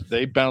ready because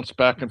they bounce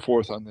back and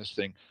forth on this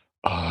thing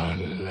a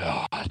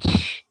lot.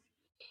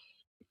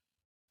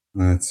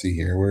 Let's see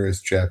here. Where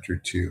is chapter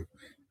 2?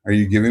 Are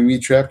you giving me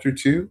chapter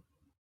 2?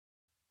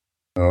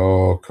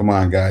 Oh, come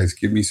on, guys.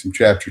 Give me some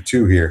chapter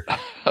 2 here.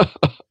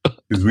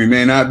 Because we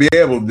may not be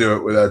able to do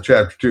it without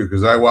chapter 2.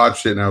 Because I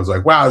watched it and I was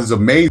like, wow, this is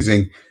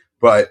amazing.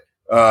 But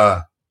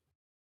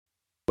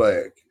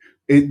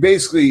it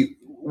basically,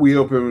 we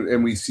open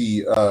and we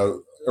see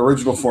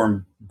original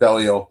form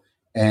Belial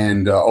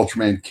and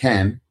Ultraman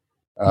Ken,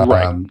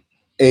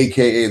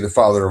 a.k.a. the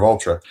father of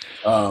Ultra,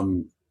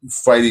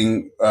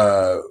 fighting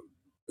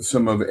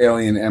some of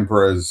Alien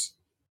Emperor's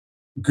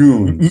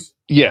goons.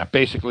 Yeah,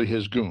 basically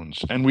his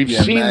goons. And we've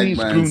seen Magma these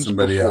goons and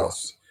somebody before.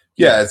 Else.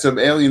 Yeah, it's an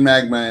Alien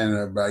Magma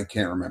and I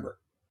can't remember.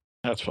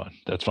 That's fine.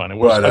 I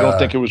don't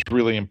think it was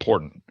really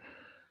important.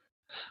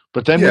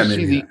 But then we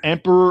see the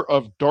Emperor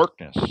of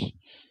Darkness,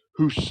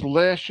 who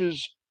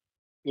slashes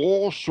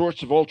all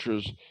sorts of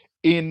Ultras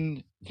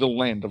in the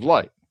Land of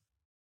Light.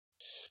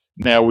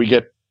 Now we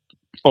get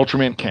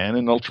Ultraman Ken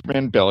and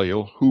Ultraman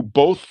Belial, who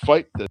both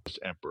fight this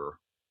Emperor,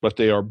 but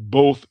they are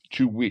both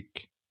too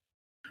weak.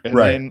 And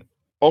then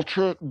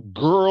Ultra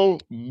Girl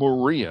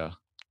Maria,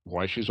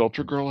 why she's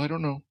Ultra Girl, I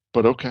don't know,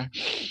 but okay.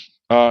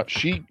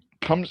 She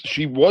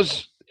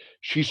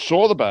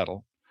saw the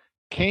battle,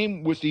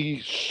 came with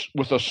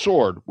a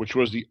sword, which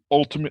was the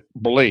ultimate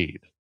blade.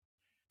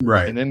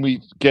 Right. And then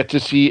we get to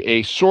see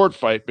a sword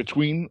fight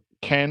between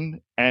Ken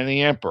and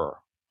the Emperor.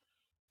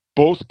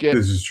 Both get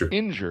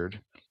injured,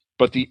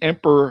 but the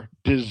Emperor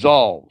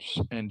dissolves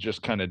and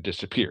just kind of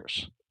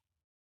disappears.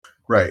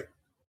 Right.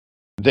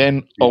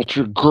 Then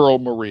Ultra Girl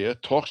Maria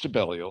talks to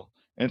Belial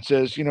and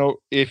says,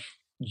 if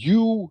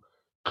you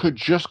could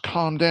just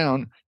calm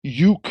down,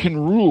 you can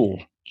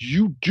rule.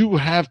 You do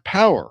have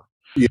power.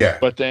 Yeah.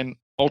 But then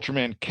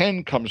Ultraman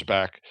Ken comes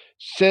back,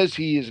 says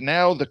he is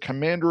now the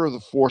commander of the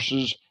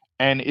forces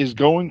and is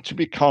going to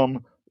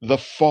become the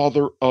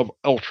father of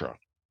Ultra.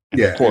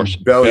 And of course,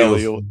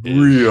 Belial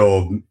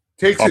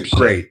takes it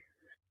great.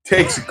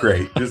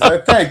 Just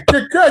like, thanks.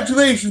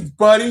 Congratulations,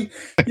 buddy.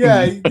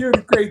 Yeah, you're doing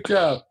a great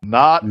job.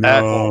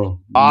 At all.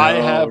 I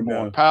have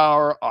more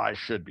power. I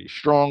should be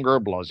stronger.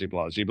 Blah,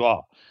 blah, blah,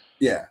 blah.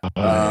 Yeah.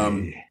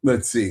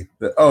 Let's see.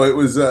 It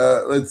was,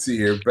 let's see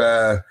here.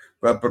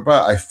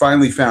 I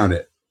finally found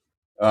it.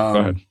 Go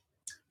ahead.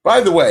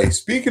 By the way,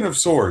 speaking of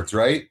swords,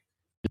 right?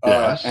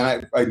 Yes.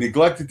 And I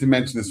neglected to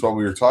mention this while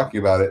we were talking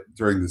about it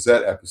during the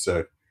Zet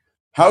episode.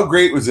 how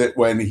great was it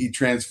when he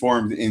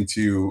transformed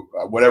into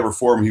whatever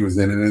form he was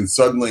in, and then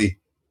suddenly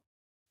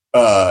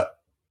the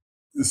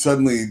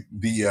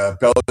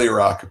belly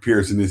rock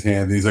appears in his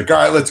hand, and he's like, all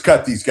right, let's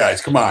cut these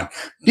guys. Come on.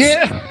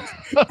 Yeah.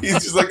 He's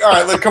just like, all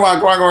right, come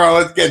on,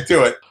 let's get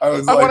to it. I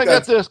want to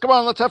get this. Come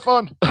on, let's have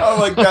fun. I'm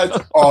like, that's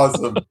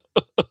awesome.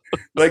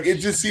 Like, it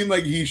just seemed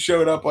like he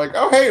showed up like,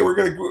 oh, hey,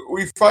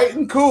 we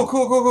fighting?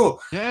 Cool.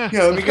 Yeah,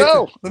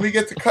 let me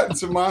get to cutting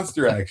some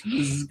monster action.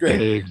 This is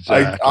great.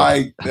 Exactly.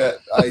 I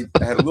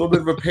had a little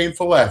bit of a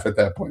painful laugh at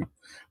that point.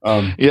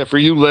 Yeah, for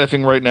you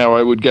laughing right now,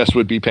 I would guess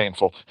would be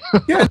painful.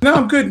 Yeah, no,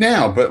 I'm good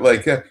now, but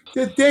like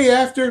the day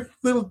after,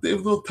 a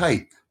little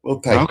tight.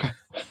 Okay.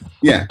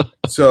 Yeah.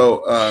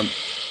 So,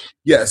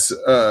 yes,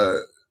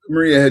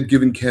 Maria had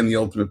given Ken the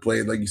ultimate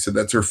blade, like you said.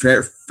 That's her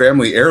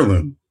family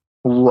heirloom.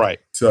 Right.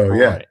 So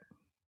yeah.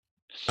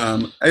 I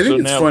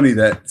think it's funny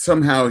that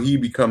somehow he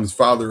becomes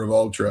father of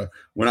Ultra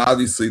when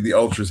obviously the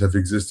Ultras have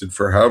existed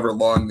for however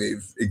long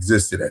they've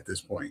existed at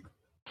this point.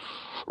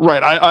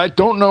 Right. I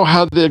don't know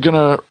how they're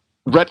gonna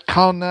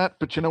retcon that,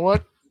 but you know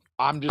what?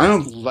 I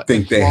don't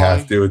think they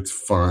have to. It's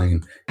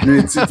fine. I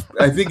mean,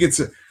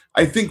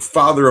 I think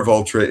Father of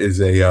Ultra is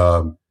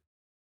an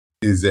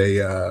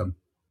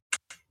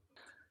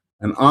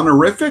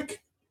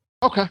honorific.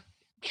 Okay.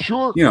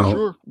 Sure. You know,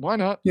 sure. Why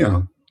not?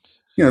 You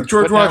know,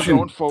 George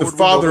Washington, the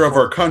father of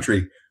our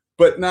country,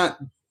 but not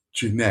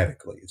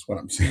genetically, is what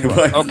I'm saying.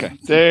 Right. Okay.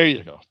 There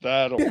you go.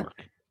 That'll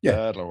work. Yeah.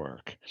 That'll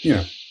work.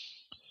 Yeah.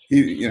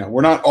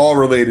 We're not all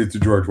related to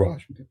George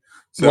Washington.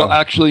 So, well,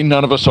 actually,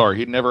 none of us are.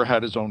 He never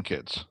had his own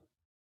kids.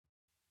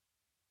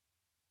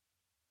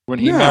 When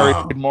he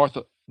married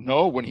Martha,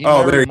 married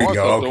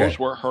Martha, those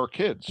were her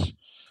kids. He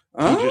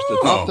just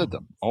adopted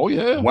them. Oh,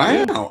 yeah. Wow.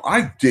 Yeah.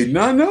 I did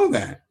not know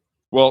that.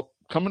 Well,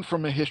 coming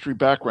from a history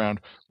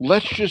background,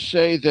 let's just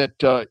say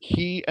that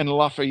he and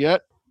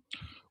Lafayette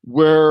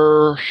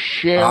were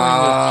sharing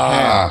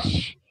a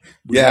tent.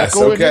 Yes,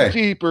 not going in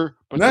deeper,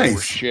 but nice. They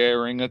were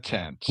sharing a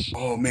tent.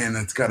 Oh, man,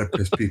 that's got to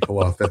piss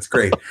people off. That's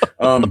great.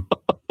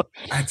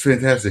 That's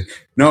fantastic.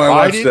 No,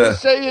 I didn't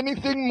say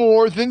anything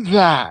more than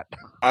that.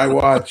 I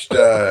watched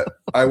a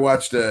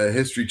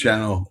History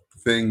Channel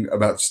thing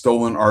about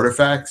stolen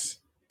artifacts.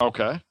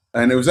 Okay.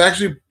 And it was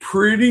actually a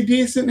pretty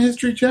decent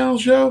History Channel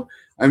show.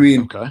 I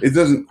mean, It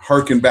doesn't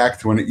harken back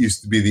to when it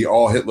used to be the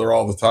All Hitler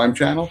All the Time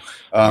channel.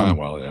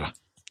 Yeah.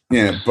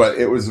 Yeah, but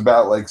it was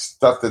about like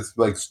stuff that's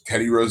like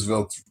Teddy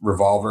Roosevelt's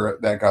revolver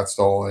that got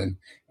stolen,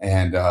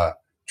 and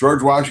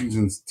George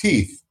Washington's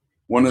teeth.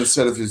 One of the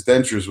set of his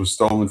dentures was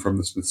stolen from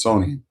the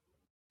Smithsonian.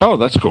 Oh,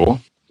 that's cool.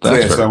 So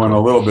I went a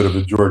little bit of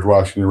a George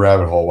Washington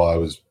rabbit hole while I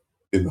was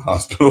in the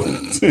hospital.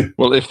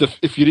 Well,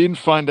 if you didn't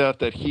find out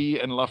that he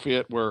and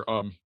Lafayette were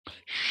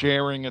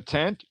sharing a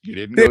tent, you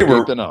didn't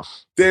go deep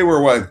enough. They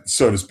were white,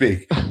 so to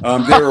speak. They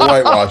were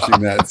whitewashing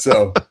that.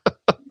 So,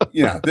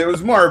 there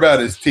was more about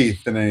his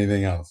teeth than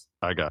anything else.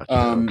 I got you.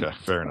 Okay,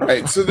 fair enough.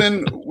 Right. So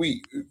then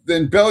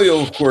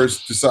Belial, of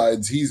course,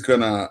 decides he's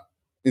gonna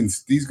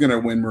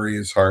win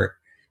Maria's heart,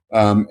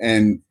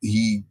 and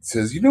he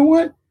says, you know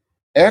what?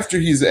 After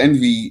his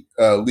envy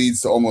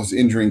leads to almost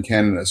injuring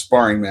Ken in a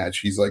sparring match,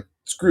 he's like,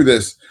 screw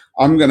this.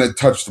 I'm going to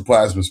touch the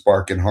plasma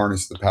spark and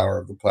harness the power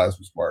of the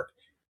plasma spark.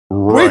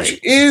 Right. Which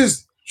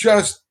is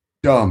just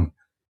dumb.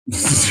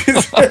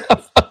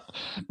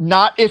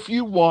 Not if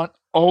you want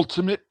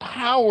ultimate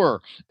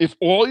power. If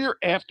all you're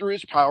after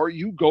is power,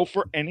 you go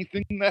for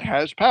anything that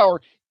has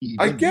power.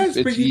 I guess,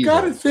 but you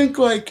got to think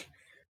like,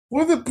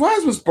 well, the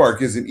plasma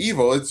spark isn't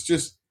evil. It's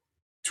just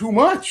too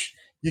much.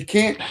 You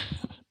can't.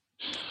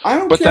 I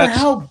don't care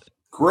how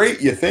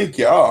great you think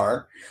you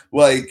are.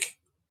 Like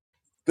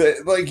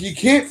you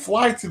can't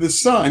fly to the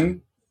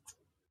sun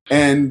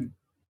and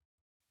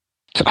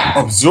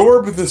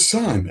absorb the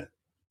sun.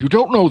 You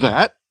don't know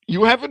that.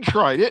 You haven't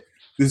tried it.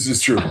 This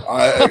is true.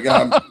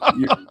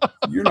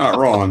 You're not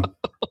wrong.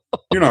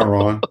 You're not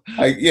wrong.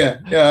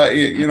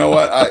 You know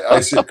what? I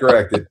sit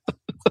corrected.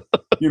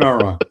 You're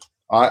not wrong.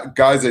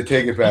 Guys, I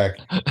take it back.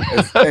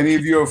 If any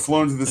of you have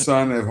flown to the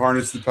sun and have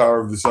harnessed the power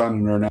of the sun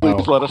and are now,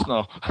 please let us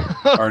know.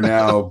 Are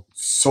now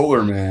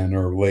solar man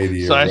or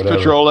lady Science or whatever.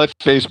 Patrol at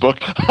Facebook.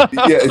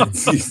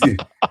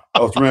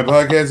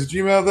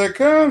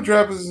 ultramanpodcast@gmail.com.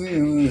 Drop us.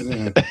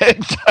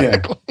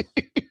 Exactly.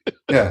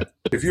 Yeah.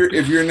 If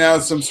you're now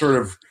some sort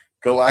of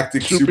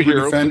galactic super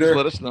defender,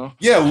 let us know.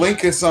 Yeah,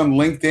 link us on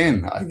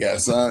LinkedIn, I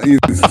guess.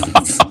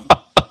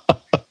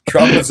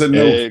 Drop us a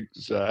note.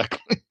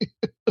 Exactly.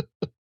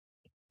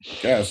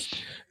 Yes.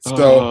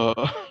 So,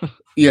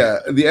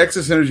 the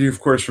excess energy, of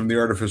course, from the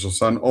artificial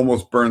sun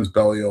almost burns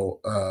Belial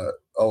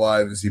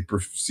alive as he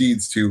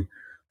proceeds to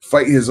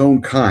fight his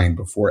own kind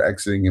before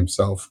exiting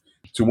himself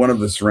to one of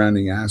the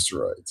surrounding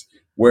asteroids,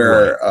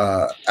 where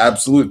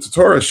Absolute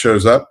Tatoris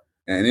shows up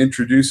and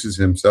introduces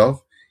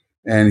himself.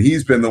 And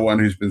he's been the one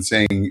who's been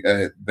saying,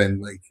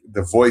 been like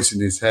the voice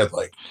in his head,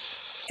 like,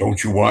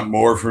 don't you want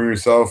more from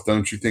yourself?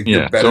 Don't you think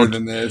you're better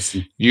than this?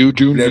 And you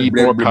do need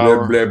more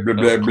power.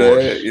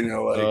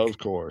 Of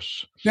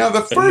course. Now,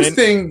 the first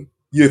thing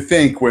you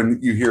think when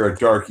you hear a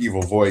dark,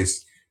 evil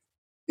voice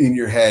in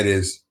your head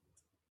is,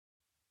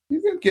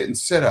 You're getting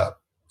set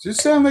up. Does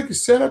this sound like a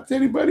setup to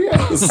anybody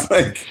else?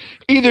 Like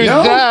either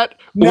no? that,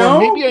 No? or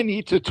maybe I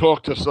need to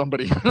talk to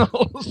somebody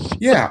else.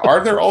 Yeah,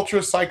 are there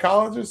ultra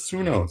psychologists?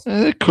 Who knows?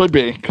 It could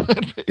be.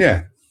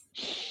 Yeah.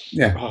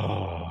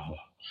 Oh.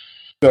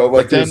 So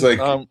like,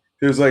 Then,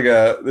 there's like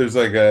a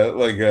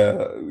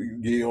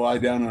you lie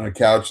down on a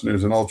couch and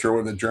there's an ultra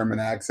with a German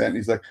accent. And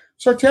he's like,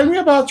 so tell me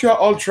about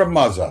your ultra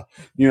mother.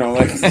 You know,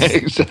 like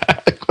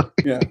exactly.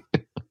 Yeah.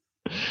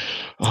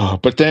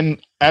 But then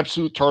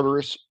Absolute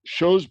Tartarus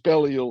shows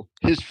Belial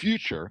his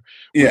future,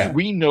 which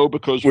we know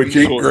because which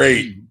we ain't saw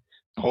great.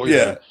 Oh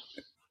yeah.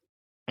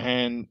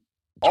 And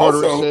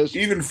Tartarus also, says,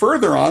 even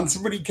further on,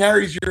 somebody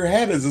carries your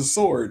head as a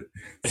sword.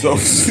 So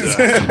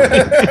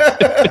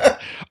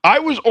I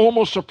was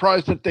almost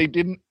surprised that they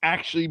didn't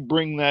actually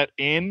bring that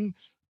in,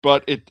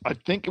 but I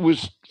think it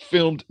was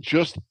filmed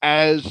just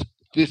as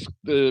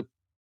the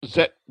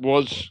set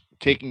was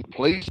taking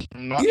place.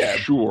 I'm not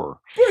sure.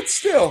 But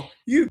still,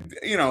 you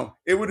know,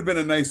 it would have been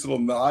a nice little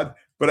nod,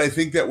 but I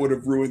think that would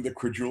have ruined the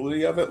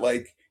credulity of it.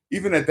 Like,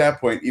 even at that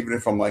point, even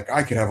if I'm like,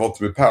 I could have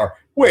ultimate power.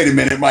 Wait a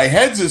minute, my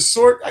head's a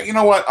sword. You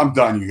know what? I'm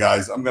done, you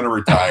guys. I'm going to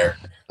retire.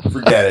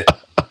 Forget it.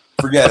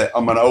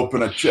 I'm going to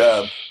open a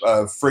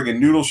friggin'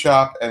 noodle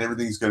shop, and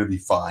everything's going to be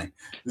fine.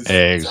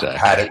 Exactly. I've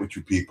had it with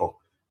you people.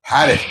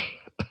 Had it.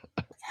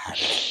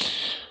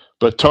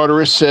 But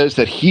Tartarus says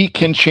that he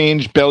can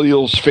change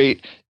Belial's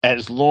fate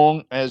as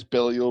long as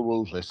Belial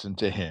will listen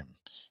to him.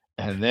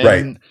 And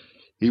then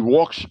he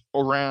walks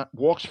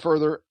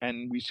further,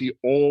 and we see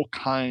all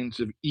kinds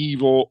of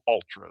evil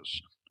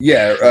ultras.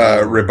 Yeah,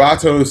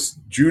 Rebatos,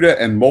 Judah,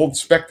 and Mold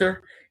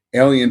Spectre,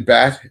 Alien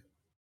Bat,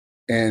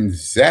 and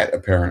Zet,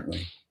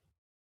 apparently.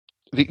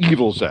 The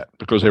evil Zet,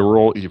 because they were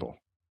all evil.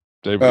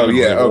 They were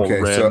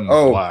okay. Red so, and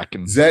black.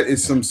 And Zet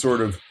is some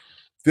sort of...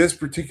 This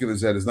particular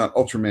Zet is not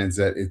Ultraman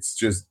Zet. It's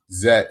just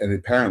Zet, and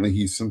apparently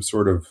he's some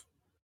sort of...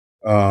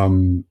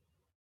 alien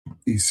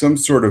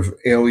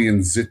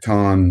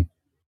Ziton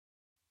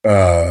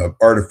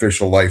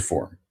artificial life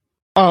form.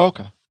 Oh,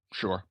 okay.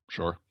 Sure.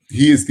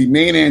 He is the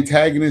main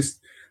antagonist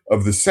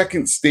of the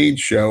second stage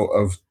show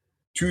of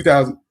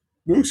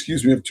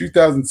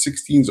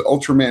 2016's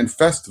Ultraman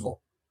Festival.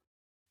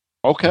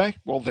 Okay,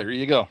 well, there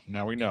you go.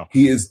 Now we know.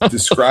 He is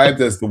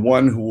described as the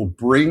one who will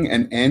bring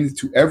an end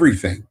to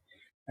everything,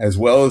 as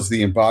well as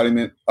the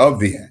embodiment of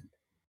the end.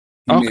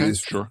 He made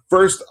his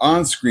first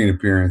on-screen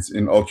appearance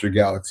in Ultra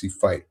Galaxy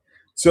Fight.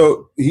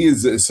 So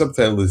his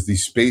subtitle is the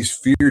Space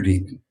Fear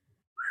Demon.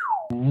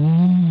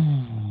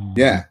 Ooh.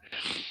 Yeah.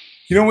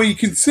 You know, when you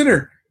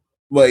consider,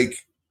 like,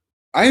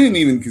 I didn't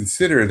even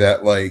consider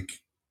that,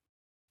 like,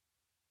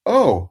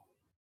 oh,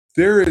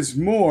 there is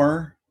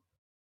more.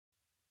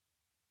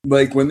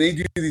 Like, when they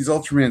do these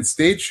Ultraman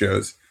stage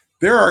shows,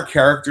 there are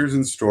characters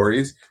and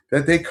stories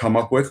that they come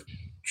up with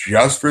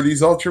just for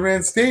these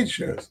Ultraman stage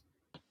shows.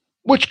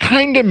 Which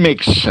kind of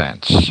makes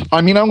sense.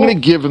 I mean, I'm going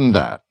to give them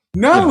that.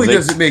 Not only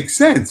does it make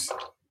sense,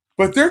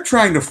 but they're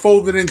trying to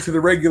fold it into the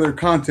regular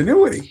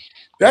continuity.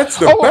 That's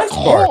the best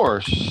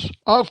part.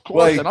 Of course.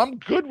 Like, and I'm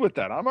good with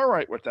that. I'm all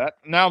right with that.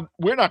 Now,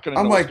 we're not going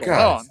to know what's going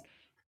on.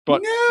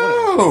 But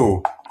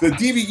no.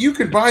 You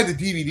can buy the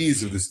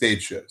DVDs of the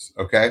stage shows,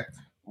 okay?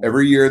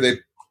 Every year they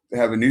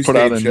have a new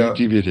stage show.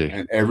 New DVD.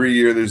 And every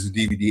year there's a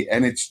DVD,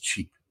 and it's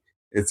cheap.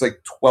 It's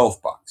like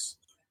 $12.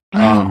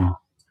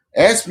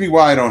 Ask me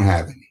why I don't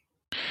have any.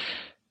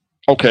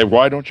 Okay,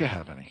 why don't you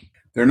have any?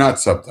 They're not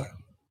subtitled.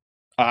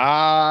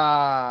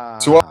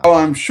 So while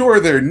I'm sure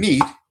they're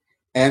neat,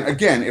 and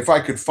again, if I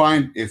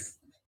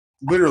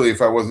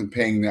wasn't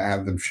paying to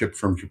have them shipped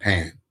from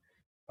Japan,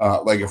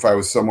 like if I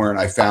was somewhere and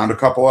I found a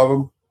couple of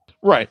them,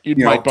 right? You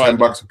might buy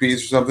 $10 a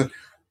piece or something.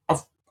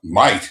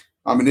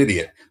 I'm an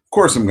idiot. Of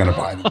course, I'm going to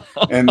buy them,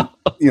 and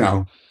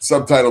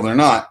subtitled or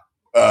not,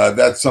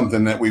 that's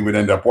something that we would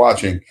end up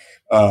watching,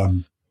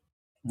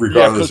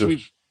 regardless of.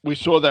 We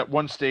saw that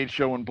one stage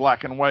show in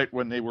black and white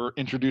when they were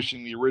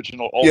introducing the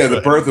original Ultra. Yeah,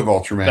 The Birth of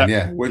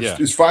Ultraman, which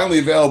is finally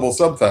available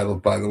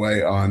subtitled, by the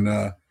way, on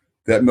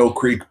that Mill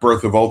Creek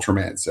Birth of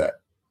Ultraman set.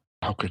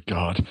 Oh, good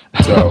God.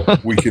 So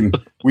we can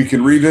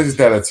revisit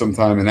that at some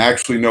time and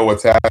actually know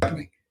what's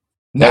happening.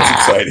 That's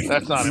exciting.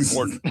 That's not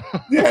important.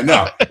 Yeah,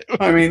 no.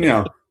 I mean,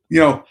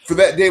 for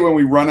that day when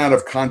we run out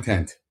of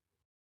content.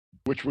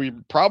 Which we're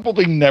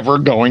probably never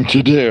going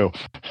to do.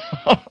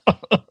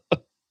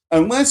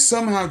 Unless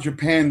somehow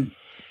Japan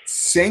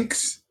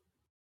sinks.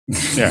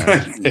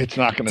 Yeah, it's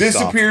not going to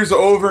disappears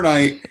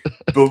overnight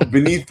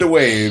beneath the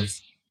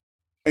waves,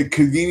 and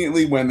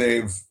conveniently when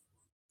they've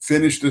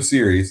finished the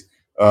series,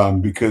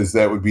 because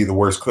that would be the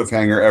worst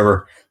cliffhanger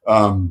ever.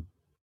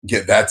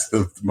 That's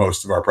the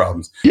most of our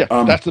problems. Yeah,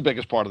 that's the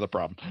biggest part of the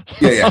problem.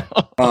 Yeah.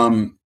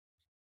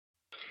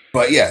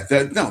 But yeah,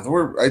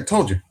 I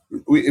told you,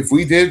 if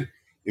we do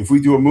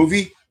a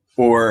movie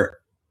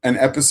or an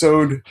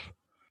episode,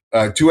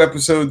 2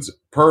 episodes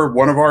per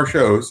one of our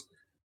shows,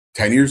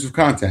 10 years of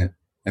content,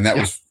 and that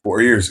was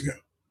 4 years ago.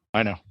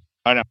 I know.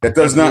 That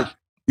does not.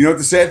 You know what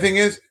the sad thing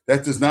is?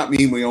 That does not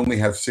mean we only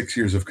have 6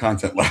 years of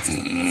content left.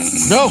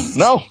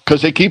 No,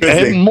 because they keep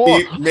adding more.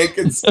 Keep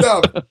making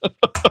stuff.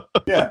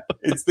 Yeah,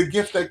 it's the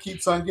gift that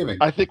keeps on giving.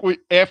 I think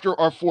after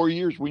our 4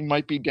 years, we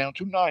might be down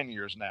to 9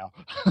 years now.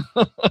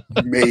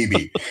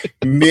 Maybe.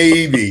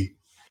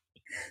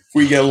 If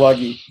we get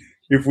lucky.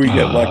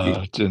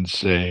 It's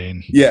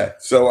insane. Yeah.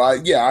 So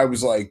I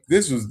was like,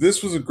 this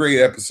was a great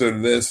episode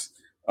of this.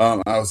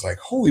 I was like,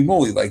 holy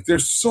moly, like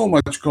there's so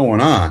much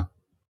going on.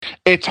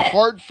 It's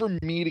hard for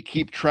me to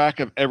keep track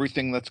of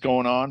everything that's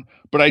going on,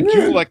 but I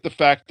do like the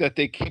fact that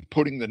they keep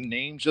putting the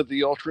names of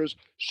the Ultras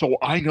so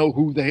I know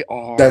who they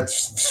are.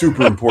 That's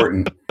super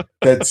important.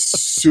 That's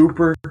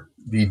super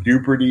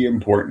duper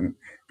important,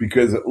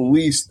 because at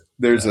least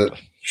there's a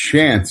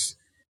chance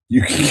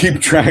you can keep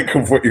track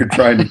of what you're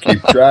trying to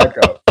keep track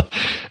of.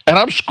 And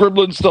I'm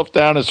scribbling stuff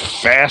down as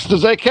fast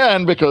as I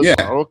can because,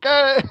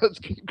 okay, let's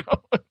keep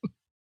going.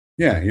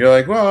 Yeah, you're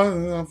like,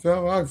 well,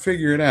 I'll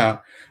figure it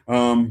out.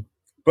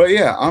 But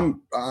yeah,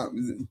 I'm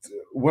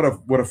what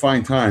a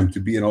fine time to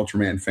be an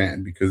Ultraman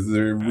fan, because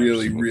they're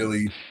really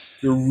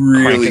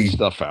cranking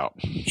stuff out.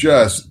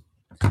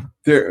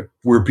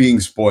 We're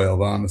being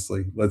spoiled,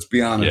 honestly. Let's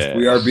be honest. Yes.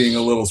 We are being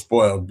a little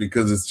spoiled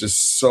because it's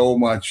just so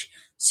much,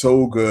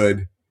 so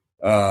good.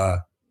 And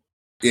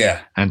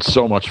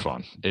so much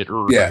fun. It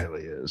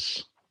really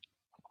is.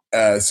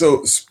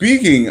 So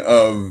speaking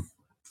of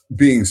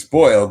being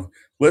spoiled,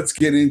 let's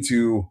get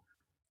into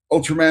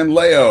Ultraman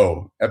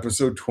Leo,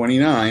 episode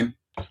 29.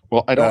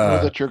 Well, I don't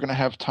know that you're going to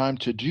have time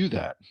to do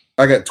that.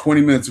 I got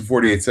 20 minutes and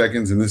 48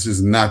 seconds, and this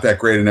is not that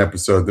great an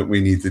episode that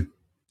we need to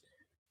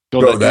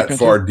go that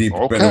far deep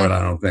into it, I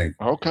don't think.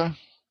 Okay.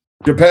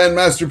 Japan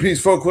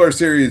Masterpiece Folklore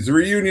Series, The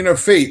Reunion of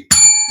Fate,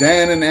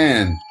 Dan and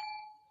Ann.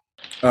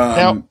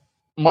 Now,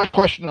 my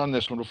question on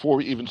this one, before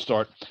we even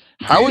start,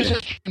 how is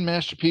it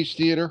Masterpiece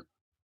Theater?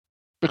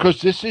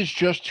 Because this is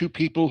just two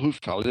people who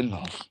fell in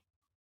love,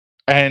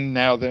 and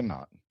now they're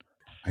not.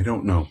 I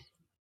don't know.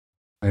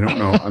 I'm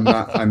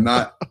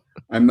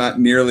not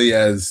nearly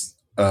as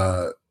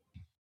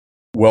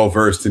well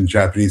versed in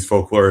Japanese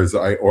folklore as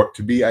I ought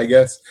to be, I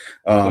guess.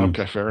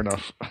 Okay, fair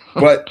enough.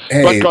 But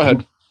hey, but go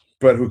ahead.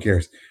 But who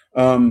cares?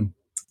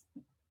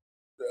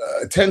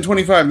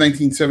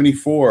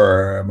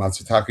 10/25/1974.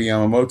 Matsutaka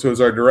Yamamoto is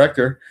our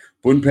director.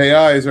 Bunpei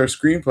Ai is our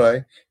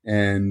screenplay,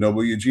 and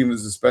Nobuyujima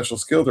is the special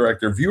skill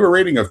director. Viewer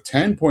rating of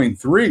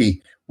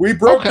 10.3. We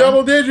broke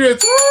double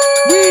digits.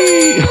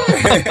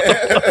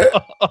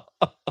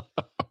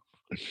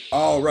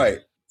 All right.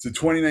 It's the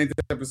 29th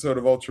episode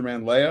of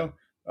Ultraman Leo,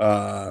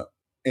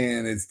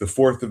 and it's the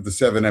 4th of the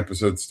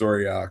 7-episode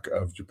story arc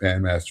of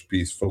Japan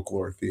Masterpiece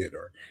Folklore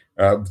Theater.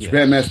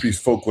 Japan Masterpiece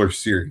Folklore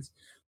Series.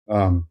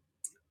 The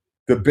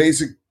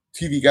basic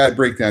TV guide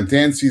breakdown.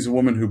 Dan sees a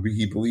woman who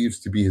he believes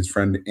to be his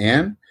friend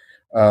Anne,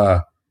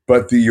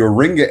 but the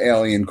Yoringa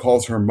alien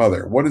calls her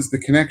mother. What is the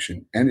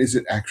connection? And is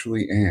it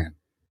actually Anne?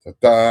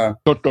 So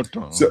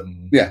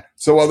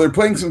while they're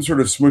playing some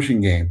sort of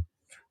smushing game,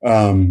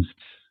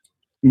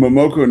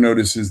 Momoko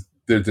notices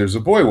that there's a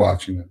boy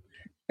watching them,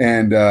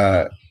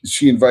 and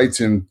she invites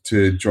him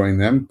to join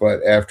them,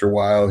 but after a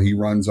while he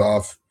runs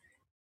off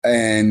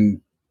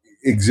and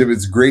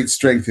exhibits great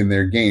strength in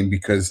their game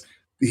because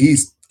he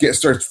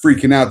starts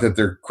freaking out that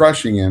they're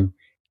crushing him.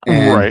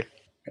 And,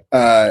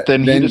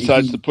 then he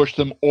decides to push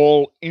them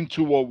all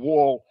into a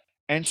wall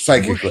and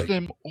smush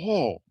them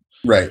all.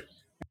 Right.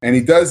 And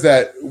he does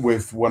that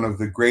with one of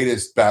the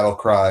greatest battle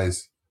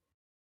cries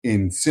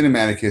in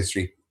cinematic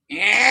history. Oh,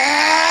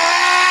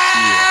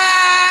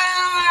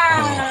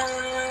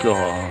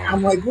 God.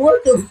 I'm like,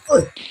 what the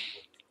fuck?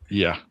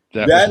 Yeah,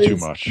 that was too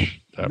much.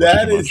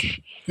 That is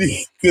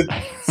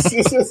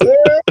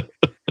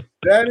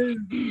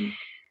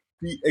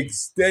the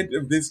extent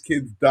of this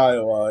kid's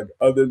dialogue,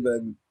 other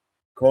than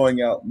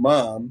calling out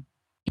mom.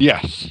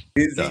 Yes.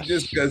 He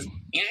just goes,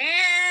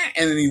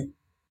 and then he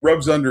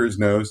rubs under his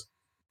nose,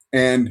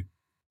 and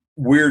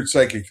weird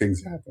psychic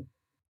things happen.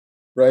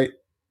 Right?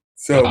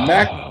 So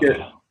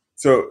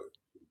so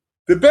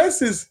the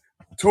best is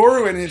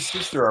Toru and his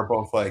sister are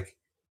both like,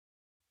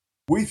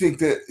 we think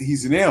that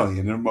he's an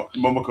alien. And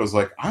Momoko's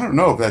like, I don't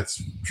know if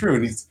that's true.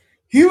 And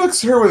he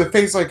looks at her with a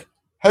face like,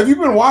 have you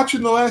been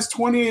watching the last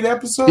 28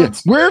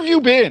 episodes? Yeah. Where have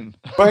you been?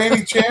 By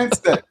any chance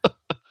that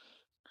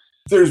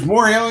there's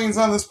more aliens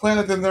on this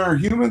planet than there are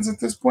humans at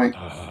this point?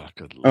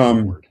 Good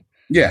Lord.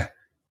 Yeah.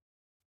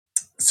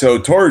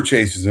 So Toru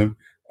chases him,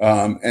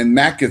 and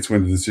Matt gets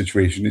wind of the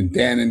situation, and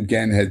Dan and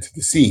Gen head to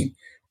the scene.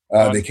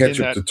 They catch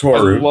up to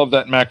Toru. I love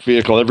that Mac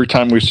vehicle every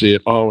time we see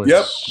it. Oh,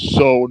 it's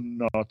so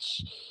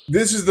nuts.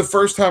 This is the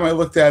first time I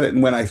looked at it,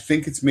 and when I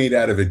think it's made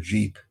out of a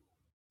Jeep.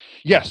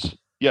 Yes,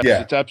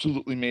 it's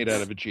absolutely made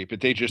out of a Jeep.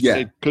 They just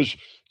because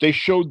they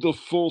showed the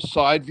full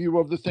side view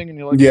of the thing, and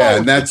you're like,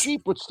 and that's a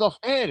Jeep with stuff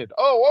added.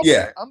 Oh,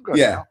 okay, I'm good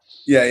now.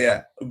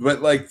 Yeah.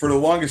 But like for the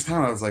longest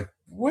time, I was like,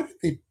 what did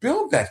they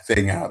build that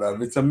thing out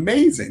of? It's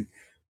amazing.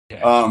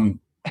 Yeah.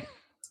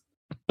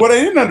 What I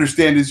didn't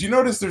understand is, you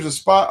notice there's a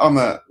spot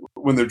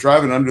when they're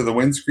driving under the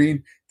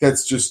windscreen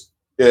that's just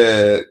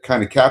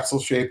kind of capsule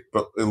shaped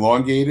but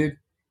elongated.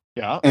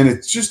 Yeah. And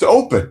it's just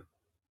open.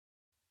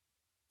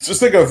 It's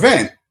just like a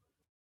vent.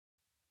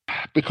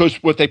 because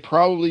what they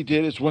probably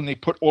did is when they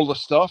put all the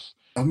stuff,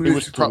 Maybe they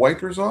took the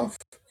wipers off.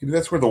 Maybe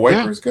that's where the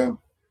wipers go.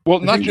 Well,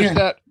 not just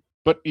that,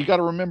 but you got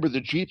to remember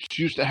the Jeeps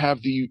used to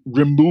have the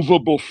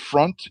removable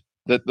front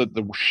that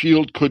the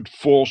shield could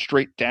fall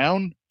straight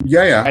down.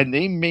 Yeah. And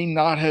they may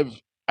not have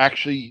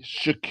actually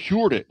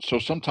secured it. So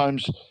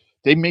sometimes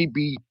they may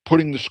be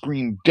putting the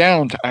screen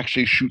down to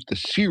actually shoot the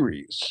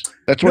series.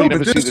 That's why you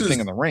never see the thing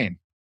in the rain.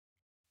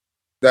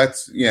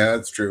 That's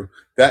true.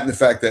 That and the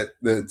fact that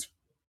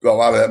a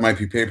lot of that might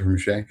be paper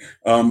mache.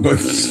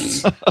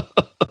 But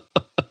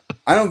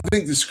I don't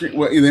think the screen.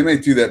 Well, they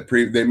might do that.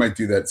 They might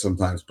do that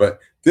sometimes. But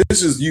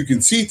this is, you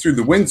can see through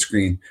the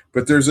windscreen,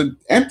 but there's an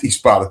empty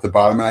spot at the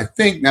bottom. And I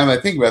think, now that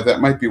I think about that,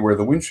 might be where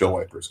the windshield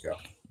wipers go.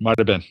 Might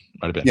have been.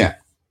 Yeah.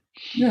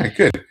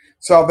 Good.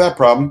 Solve that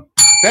problem.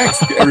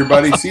 Thanks,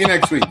 everybody. See you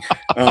next week.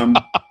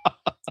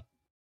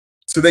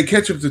 So they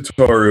catch up to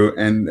Toru,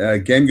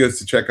 and Gen goes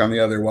to check on the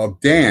other, while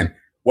Dan,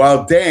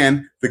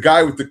 the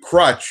guy with the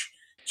crutch,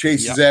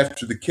 chases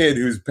after the kid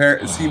whose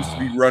parent seems to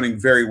be running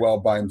very well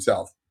by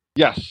himself.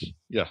 Yes.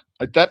 Yeah.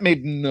 That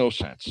made no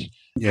sense.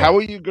 Yeah. How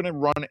are you going to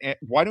run?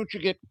 Why don't you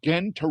get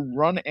Gen to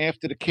run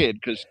after the kid?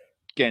 Because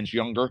Gen's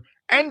younger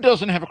and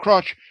doesn't have a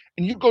crutch,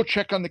 and you go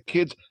check on the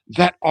kids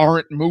that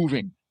aren't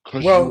moving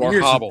because you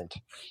are hobbled.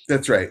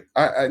 That's right.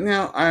 I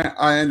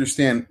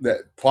understand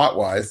that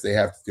plot-wise they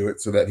have to do it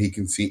so that he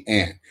can see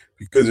Anne.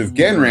 Because if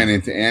Gen ran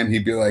into Anne,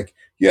 he'd be like,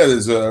 yeah,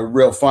 there's a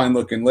real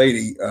fine-looking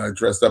lady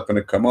dressed up in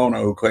a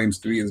kimono who claims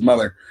to be his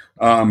mother.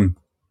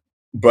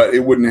 But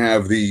it wouldn't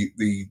have the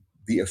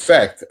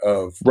effect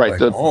of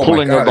the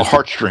pulling of the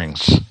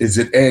heartstrings. Is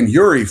it Anne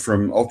Yuri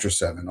from Ultra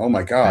 7? Oh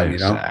my God,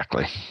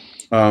 exactly.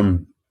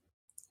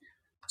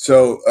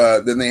 So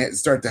then they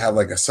start to have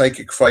like a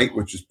psychic fight,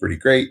 which is pretty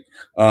great.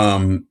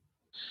 And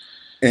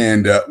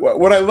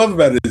what I love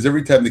about it is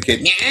every time the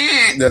kid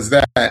does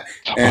that,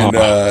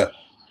 and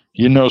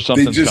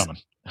something's coming.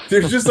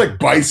 There's just like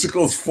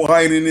bicycles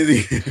flying into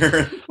the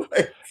air.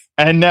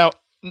 And now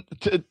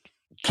to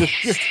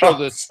show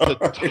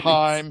the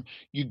time,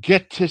 you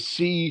get to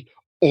see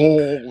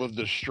all of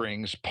the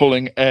strings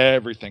pulling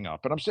everything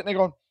up, and I'm sitting there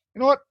going, you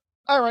know what?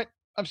 All right,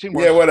 I've seen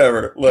worse. Yeah,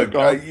 whatever. Look,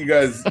 you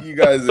guys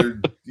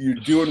you're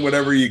doing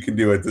whatever you can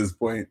do at this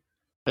point.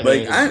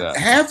 Like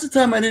half the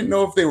time, I didn't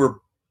know if they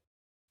were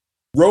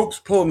ropes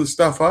pulling the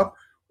stuff up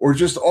or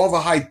just all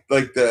the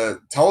the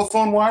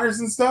telephone wires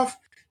and stuff,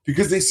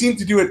 because they seem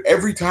to do it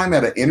every time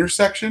at an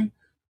intersection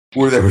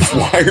where there was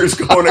wires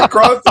going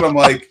across, and I'm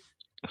like,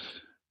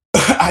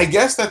 I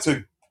guess that's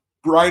a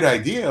bright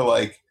idea.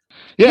 Like,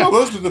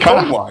 those are the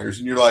phone wires,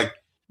 and you're like,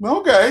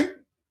 okay,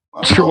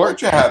 I'll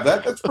let you have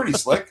that. That's pretty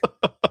slick.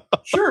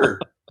 Sure,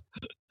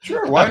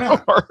 why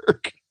not?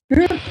 Work.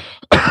 Yeah.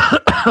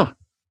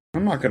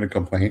 I'm not going to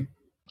complain.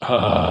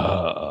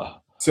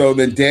 So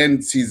then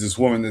Dan sees this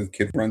woman that the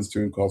kid runs to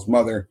and calls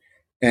mother,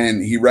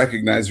 and he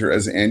recognizes her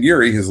as Anne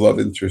Yuri, his love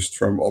interest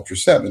from Ultra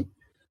 7.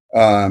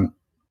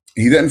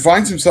 He then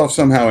finds himself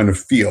somehow in a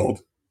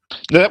field.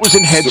 That was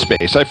in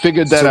Headspace. I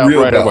figured that out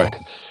right away.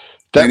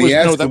 He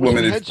asked the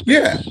woman if,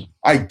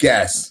 I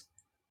guess.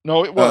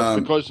 No, it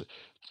was because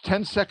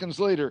 10 seconds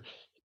later,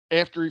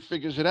 after he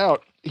figures it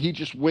out, he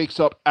just wakes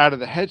up out of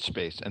the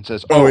headspace and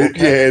says,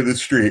 okay. The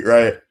street,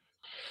 right?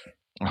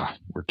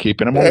 We're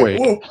keeping him awake.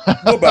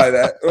 We'll buy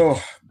that. Oh,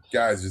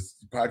 guys,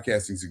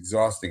 podcasting's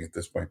exhausting at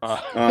this point.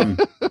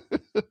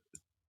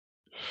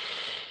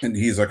 And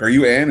he's like, are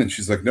you Anne? And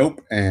she's like,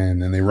 nope.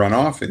 And then they run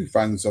off, and he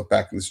finds himself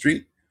back in the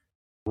street.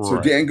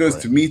 So Dan goes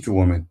to meet the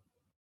woman.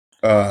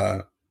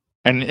 And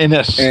in a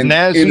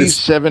snazzy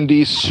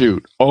 70s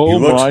suit. Oh,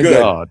 my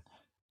God.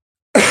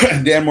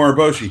 Dan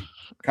Moriboshi,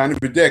 kind of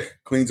a dick,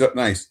 cleans up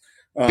nice.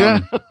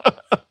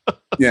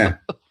 Yeah.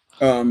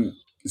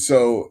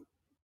 So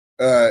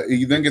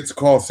he then gets a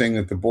call saying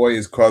that the boy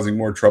is causing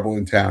more trouble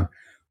in town.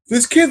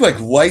 This kid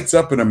lights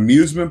up an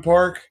amusement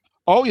park.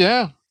 Oh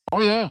yeah.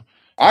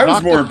 I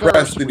was more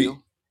impressed that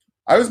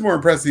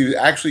he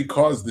actually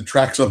caused the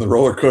tracks on the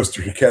roller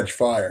coaster to catch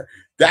fire.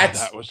 That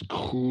was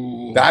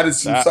cool. That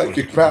is some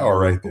psychic power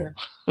right there.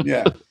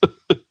 Yeah.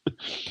 And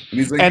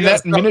he's like, and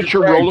that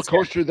miniature roller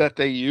coaster that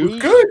they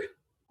used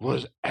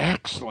was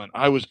excellent.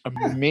 I was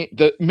amazed.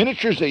 The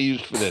miniatures they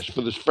used for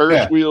this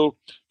Ferris wheel,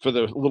 for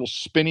the little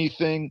spinny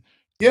thing,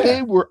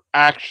 they were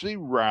actually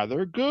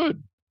rather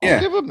good.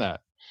 I'll give them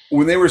that.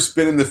 When they were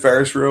spinning the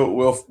Ferris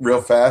wheel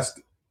real fast,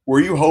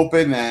 were you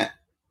hoping that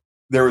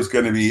there was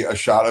going to be a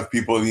shot of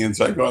people on the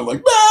inside going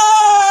like,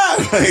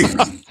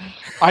 ah!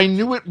 I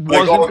knew it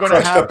wasn't going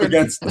to happen. Up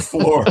against the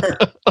floor.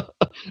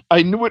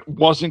 I knew it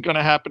wasn't going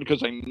to happen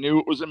because I knew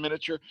it was a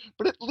miniature,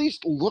 but at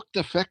least looked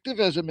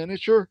effective as a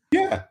miniature.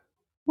 Yeah.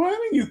 Well, I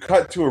mean, you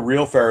cut to a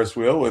real Ferris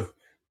wheel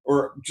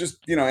or just,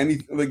 any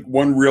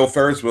one real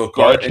Ferris wheel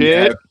car.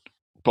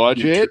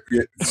 Budget.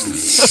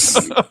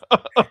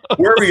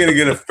 Where are we going to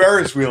get a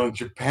Ferris wheel in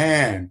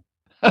Japan?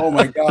 Oh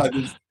my God.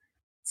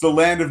 It's the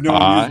land of no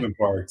amusement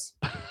parks.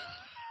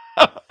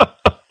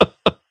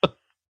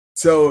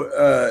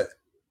 So,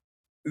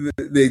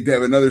 they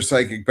have another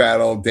psychic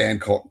battle. Dan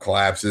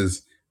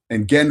collapses,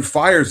 and Gen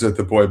fires at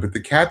the boy, but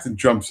the captain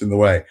jumps in the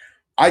way.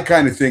 I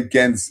kind of think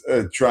Gen's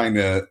trying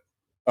to,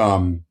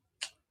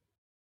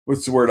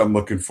 what's the word I'm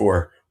looking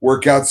for?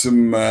 Work out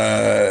some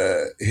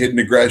hidden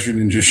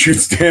aggression and just shoot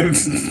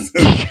stands.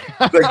 Like,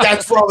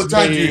 that's for all the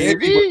times you hit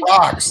me with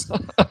rocks.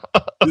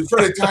 It's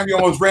for the time you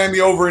almost ran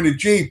me over in a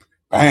Jeep.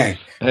 Bang.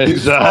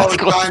 Exactly. All the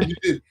times you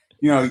did.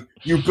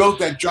 You built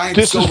that giant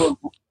silver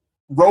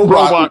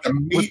robot with a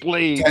meat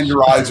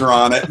tenderizer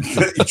on it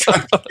that you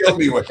tried to kill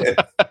me with it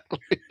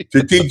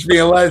to teach me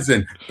a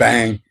lesson.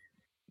 Bang.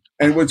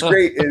 And what's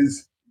great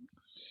is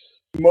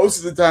most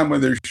of the time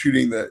when they're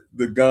shooting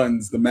the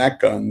guns, the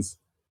Mac guns,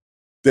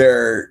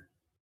 they're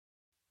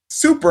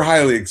super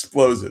highly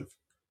explosive.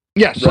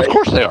 Yes, right? Of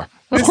course they are.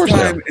 This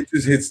time it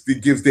just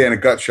it gives Dan a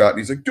gut shot, and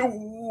he's like,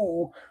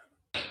 "Doo."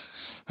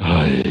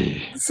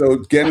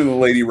 So Gen and the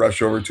lady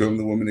rush over to him.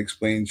 The woman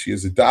explains she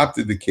has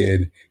adopted the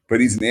kid,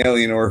 but he's an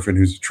alien orphan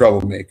who's a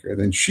troublemaker.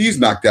 Then she's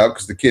knocked out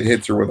because the kid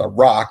hits her with a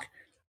rock,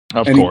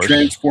 of and course. He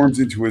transforms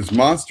into his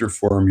monster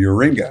form,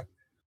 Yoringa.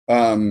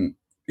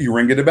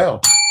 Yoringa the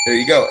Bell. There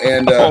you go.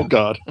 And oh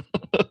God.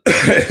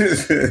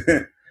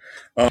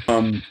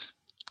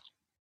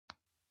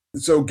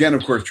 So Gen,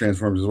 of course,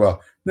 transforms as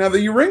well. Now the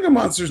Yoringa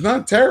monster is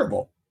not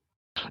terrible.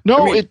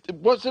 No, it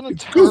wasn't.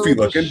 It's goofy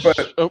looking,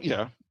 but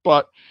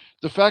but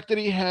the fact that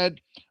he had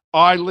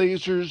eye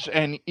lasers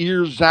and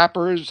ear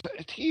zappers,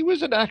 he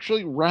was an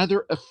actually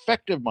rather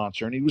effective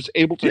monster, and he was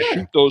able to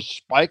shoot those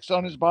spikes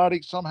on his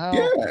body somehow.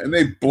 Yeah, and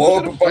they blow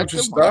up a bunch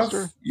of stuff.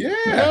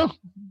 Yeah,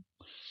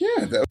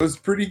 that was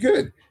pretty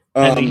good.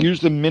 And they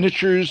used the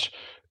miniatures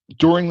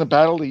during the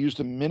battle. They used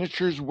the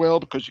miniatures well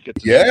because you get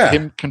to see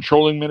him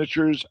controlling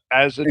miniatures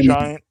as a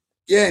giant.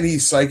 And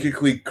he's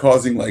psychically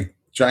causing like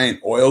giant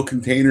oil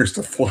containers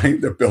to fly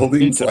into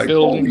buildings,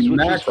 which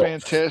is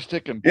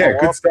fantastic and blow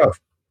good up. stuff.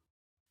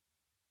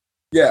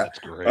 Yeah, that's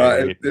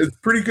great. It's a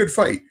pretty good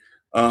fight.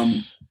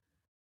 So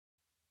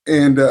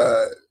then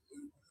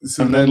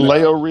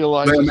Leo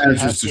realizes Leo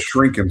manages to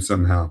shrink him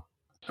somehow.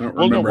 I don't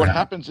remember. What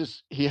happens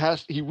is he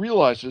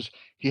realizes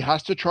he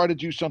has to try to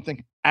do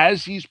something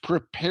as he's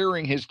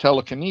preparing his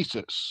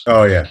telekinesis.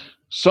 Oh yeah.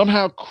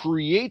 Somehow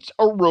creates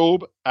a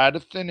robe out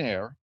of thin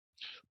air,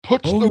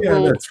 puts the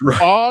robe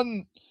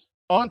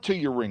onto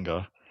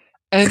Yoringa,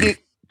 and it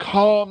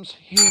calms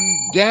him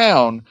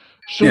down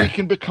so he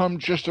can become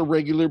just a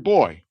regular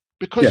boy.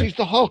 Because he's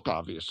the Hulk,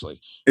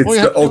 obviously. It's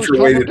the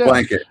ultra-weighted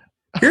blanket.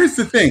 Here's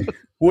the thing.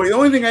 Well, the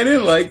only thing I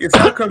didn't like is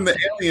how come the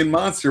alien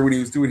monster, when he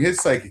was doing his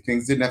psychic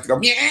things, didn't have to go,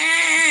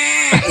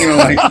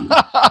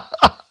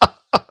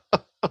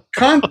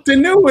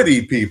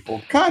 continuity,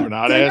 people. Continuity. We're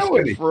not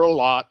asking for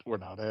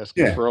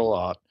a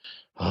lot.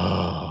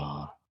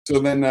 So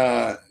then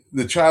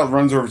the child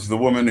runs over to the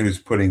woman who's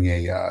putting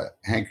a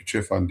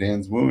handkerchief on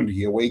Dan's wound.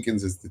 He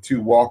awakens as the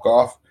two walk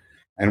off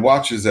and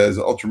watches as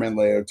Ultraman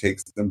Leo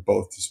takes them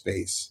both to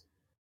space.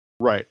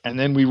 Right. And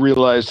then we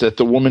realize that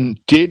the woman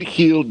did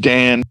heal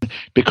Dan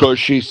because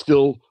she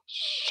still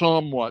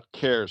somewhat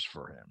cares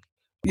for him.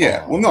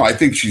 Yeah. Well, no, I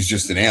think she's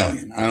just an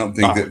alien. I don't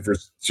think that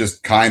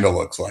just kind of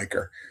looks like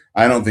her.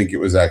 I don't think it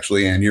was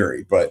actually Ann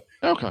Yuri, but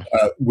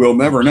we'll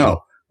never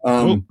know.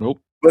 Nope.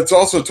 Let's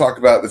also talk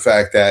about the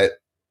fact that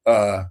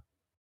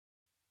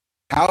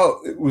how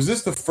was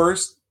this the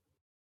first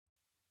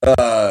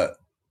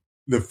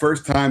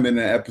time in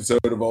an episode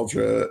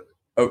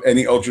of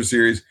any Ultra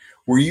series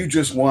where you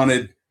just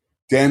wanted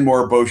Dan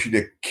Moriboshi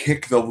to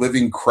kick the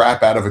living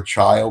crap out of a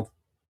child?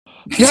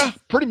 Yeah,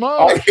 pretty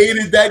much. I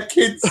hated that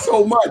kid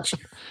so much.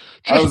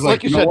 I was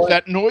like you said,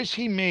 that noise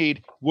he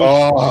made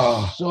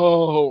was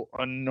so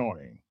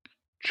annoying.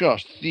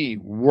 Just the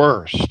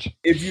worst.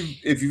 If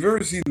you've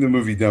ever seen the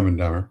movie Dumb and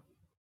Dumber,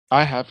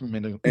 I have a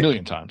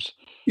million times.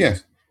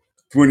 Yes.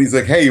 When he's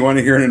like, "Hey, you want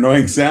to hear an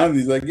annoying sound?"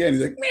 He's like, "Yeah." And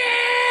he's like,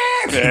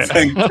 it's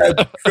like,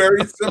 that's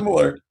very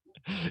similar.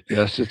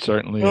 Yes, it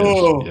certainly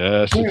is.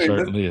 Yes, it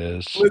certainly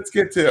is. Let's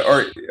get to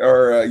our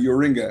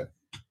Yoringa.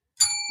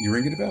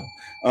 Yoringa the Bell.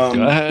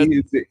 Go ahead.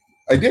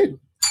 I did.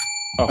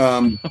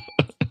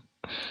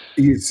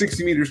 He is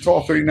 60 meters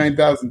tall,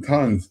 39,000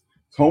 tons.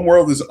 His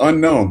homeworld is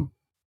unknown.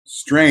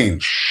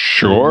 Strange.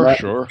 Sure.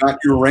 Not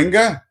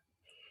Yoringa?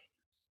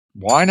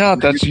 Why not?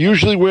 That's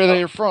usually where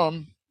they are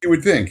from. You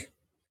would think.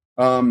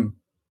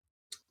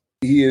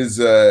 He is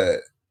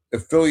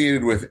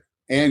affiliated with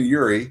Ann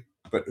Yuri,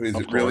 but is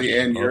it really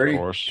Ann Yuri?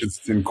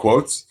 It's in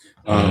quotes.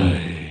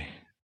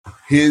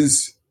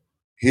 His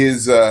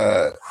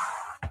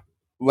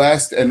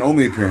last and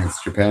only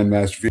appearance, Japan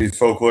Masterpiece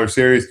Folklore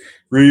Series,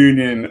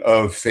 Reunion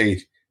of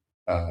Fate,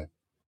 Dan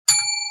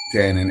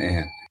and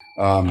Ann.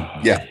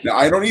 No,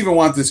 I don't even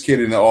want this kid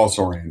in the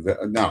also ran.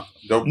 No,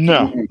 don't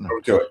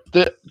do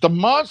it. The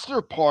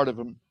monster part of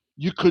him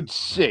you could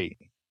see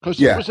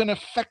because it was an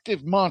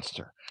effective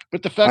monster.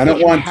 But the fact that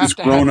you have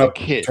to have a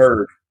kid.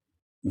 Turd.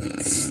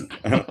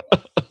 I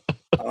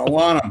don't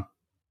want him.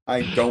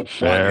 I don't.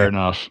 Fair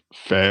enough.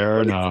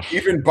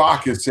 Even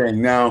Bach is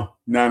saying no.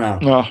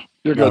 No,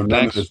 you're good. Thanks.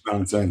 None of this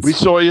nonsense. We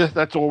saw you.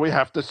 That's all we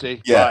have to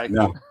see. Yeah.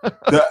 Bye.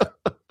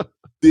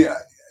 No.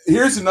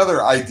 Here's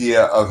another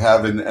idea of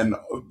having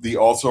the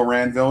also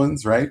ran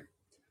villains, right,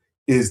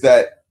 is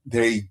that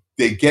they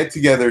get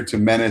together to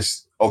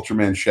menace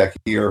Ultraman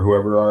Shecky or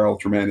whoever our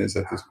Ultraman is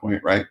at this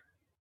point, right?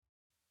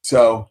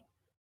 So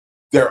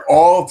they're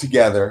all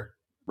together,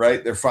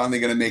 right? They're finally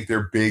going to make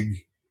their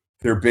big,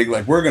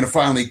 like, we're going to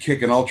finally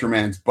kick an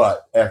Ultraman's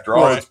butt after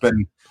all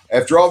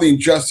after all the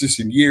injustice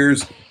and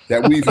years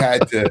that we've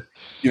had to,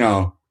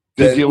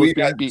 that we've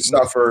had to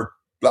suffer,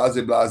 blah,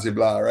 blah, blah,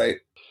 blah, right?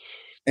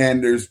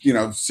 And there's,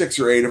 6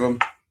 or 8 of them,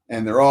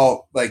 and they're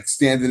all like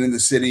standing in the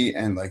city,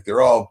 and like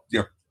they're all,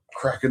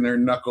 cracking their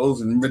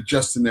knuckles and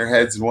adjusting their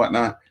heads and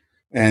whatnot.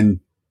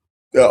 And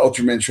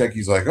Ultraman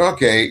Shecky's like,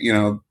 okay,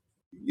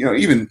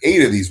 even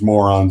 8 of these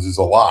morons is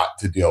a lot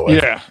to deal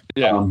with.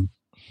 Yeah.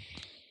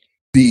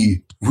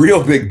 The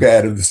real big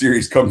bad of the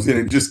series comes in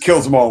and just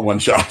kills them all in one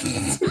shot.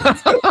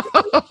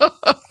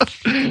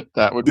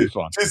 That would be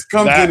fun. Just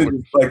comes in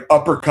and just, like,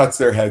 uppercuts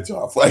their heads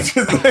off, like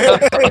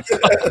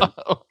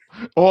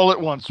all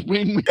at once.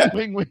 Wing.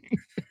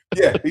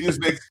 Yeah, he just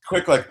makes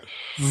quick, like,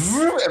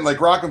 and like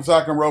Rock'em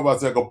Sock'em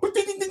Robots that go,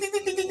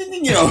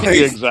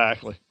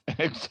 Exactly.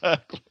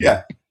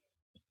 Yeah.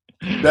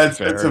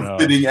 That's a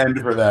fitting end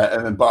for that.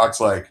 And then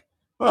Bach's like,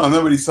 well,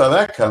 nobody saw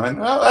that coming.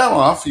 Well, I'm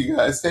off. You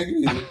guys take it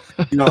easy.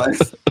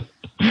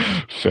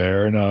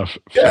 Fair enough.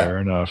 Yeah. Fair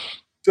enough.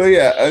 So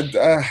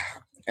yeah,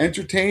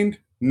 entertained?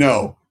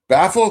 No.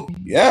 Baffled?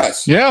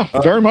 Yes. Yeah,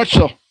 very much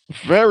so.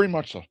 Very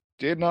much so.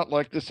 Did not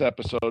like this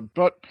episode,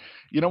 but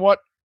you know what?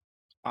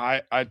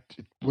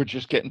 We're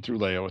just getting through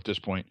Leo at this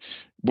point.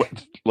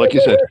 Like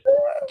you said,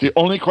 the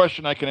only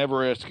question I can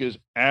ever ask is,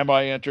 am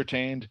I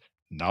entertained?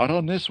 Not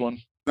on this one.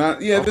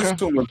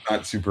 This one was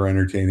not super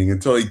entertaining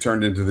until he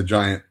turned into the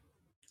giant.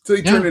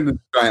 Turned into the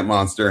giant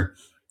monster,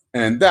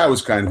 and that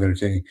was kind of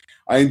entertaining.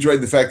 I enjoyed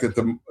the fact that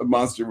the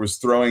monster was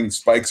throwing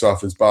spikes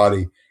off his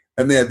body,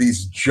 and they had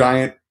these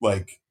giant,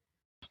 like,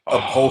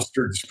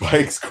 upholstered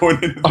spikes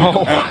going into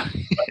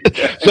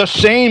the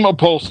same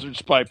upholstered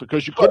spike,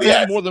 because you couldn't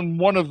have more than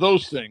one of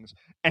those things,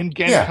 and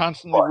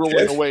constantly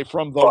rolling away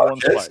from the one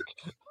spike.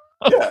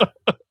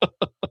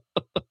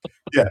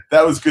 Yeah,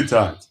 that was good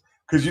times.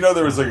 Because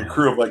there was like a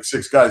crew of like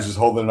 6 guys just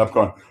holding it up,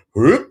 going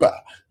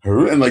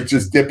and like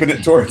just dipping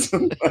it towards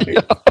them.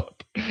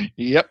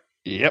 Yep.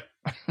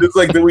 It's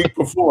like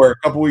a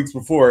couple weeks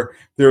before,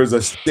 there was a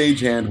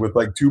stagehand with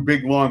like 2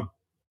 big long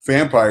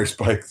vampire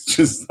spikes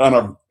just on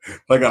a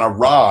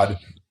rod.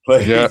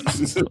 Like, yeah.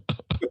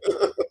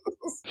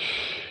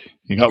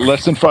 You got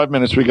less than 5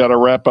 minutes. We got to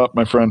wrap up,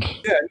 my friend.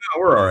 Yeah, no,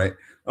 we're all right.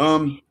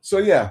 So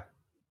yeah,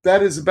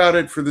 that is about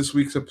it for this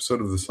week's episode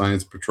of the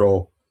Science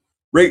Patrol.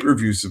 Rate,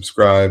 review,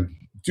 subscribe,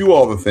 do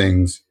all the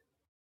things.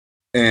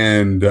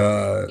 And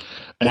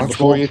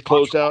before you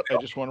close out, I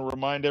just want to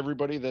remind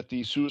everybody that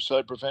the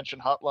suicide prevention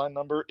hotline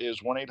number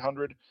is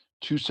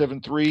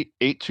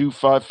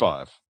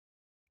 1-800-273-8255.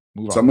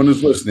 Someone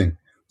is listening.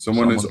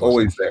 Someone is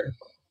always there.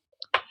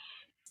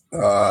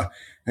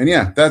 And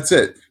yeah, that's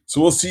it.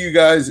 So we'll see you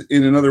guys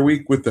in another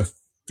week with the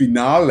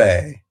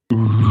finale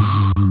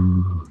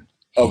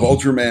of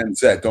Ultraman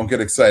Z. Don't get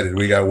excited.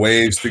 We got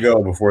waves to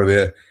go before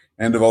the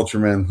end of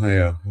Ultraman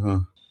Leo.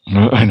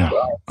 I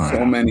know.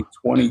 So many,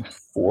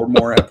 24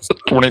 more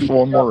episodes.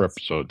 24 more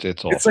episodes.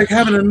 It's like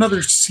having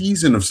another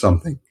season of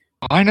something.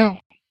 I know.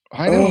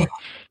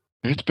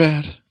 It's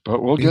bad,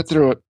 but we'll get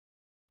through it.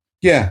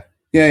 Yeah.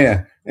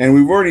 And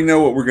we already know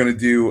what we're going to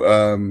do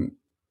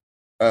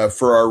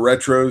for our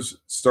retros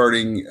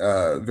starting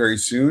very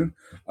soon.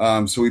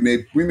 So we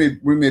may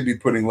be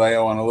putting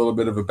Leo on a little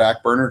bit of a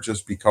back burner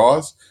just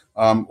because,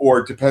 or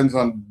it depends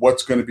on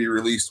what's going to be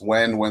released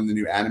when the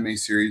new anime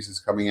series is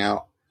coming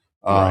out.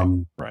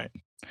 Right.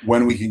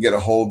 When we can get a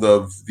hold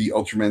of the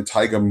Ultraman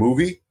Taiga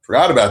movie.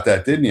 Forgot about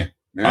that, didn't you?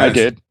 Yes.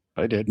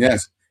 I did.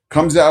 Yes.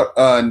 Comes out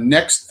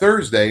next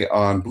Thursday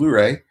on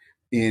Blu-ray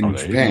in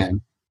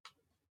Japan.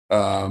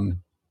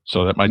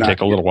 So that might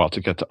take a little while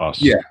to get to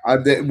us. Yeah.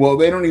 They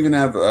don't even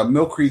have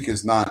Mill Creek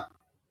has not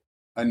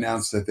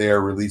announced that they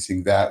are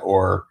releasing that,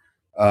 or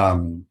what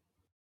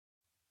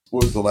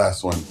was the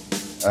last one?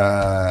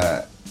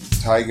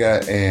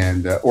 Taiga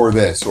and or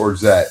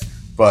Zet.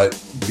 But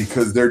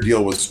because their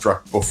deal was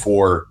struck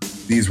before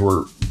these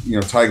were,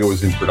 Taiga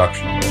was in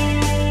production already.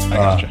 I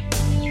gotcha.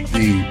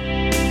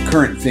 The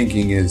current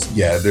thinking is,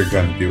 they're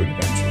going to do it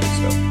eventually.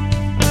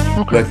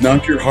 So let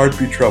not your heart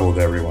be troubled,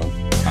 everyone.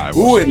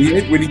 Ooh,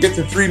 and when you get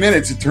to 3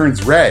 minutes, it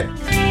turns red.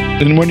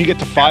 And when you get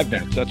to 5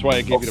 minutes, that's why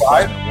I gave you the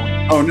 5 minute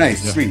warning. Oh,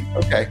 nice. Yeah. Sweet.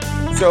 Okay.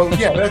 So,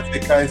 that's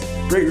it, guys.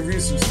 Rate, review,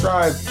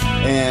 subscribe,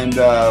 and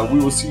we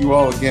will see you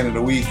all again in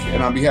a week.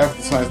 And on behalf of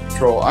the Science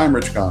Patrol, I'm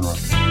Rich Conroy.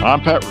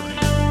 I'm Pat Rooney.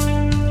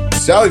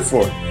 Sally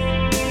Ford.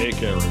 Take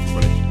care,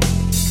 everybody.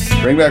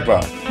 Bring back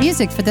Bob.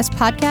 Music for this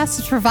podcast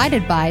is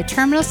provided by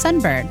Terminal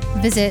Sunburn.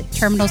 Visit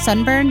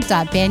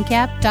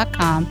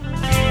terminalsunburn.bandcamp.com.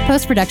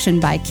 Post-production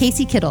by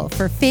Casey Kittle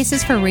for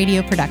Faces for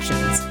Radio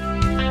Productions.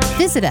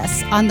 Visit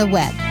us on the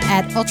web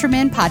at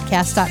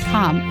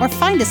ultramanpodcast.com or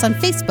find us on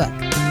Facebook.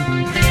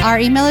 Our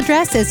email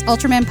address is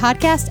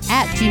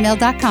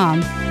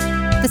ultramanpodcast@gmail.com.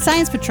 The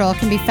Science Patrol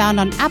can be found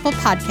on Apple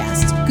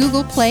Podcasts,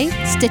 Google Play,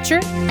 Stitcher,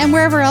 and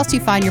wherever else you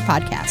find your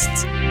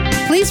podcasts.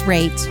 Please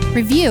rate,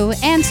 review,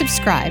 and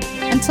subscribe.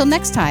 Until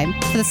next time,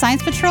 for The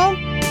Science Patrol,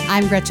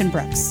 I'm Gretchen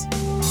Brooks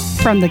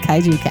from the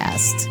Kaiju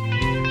Cast.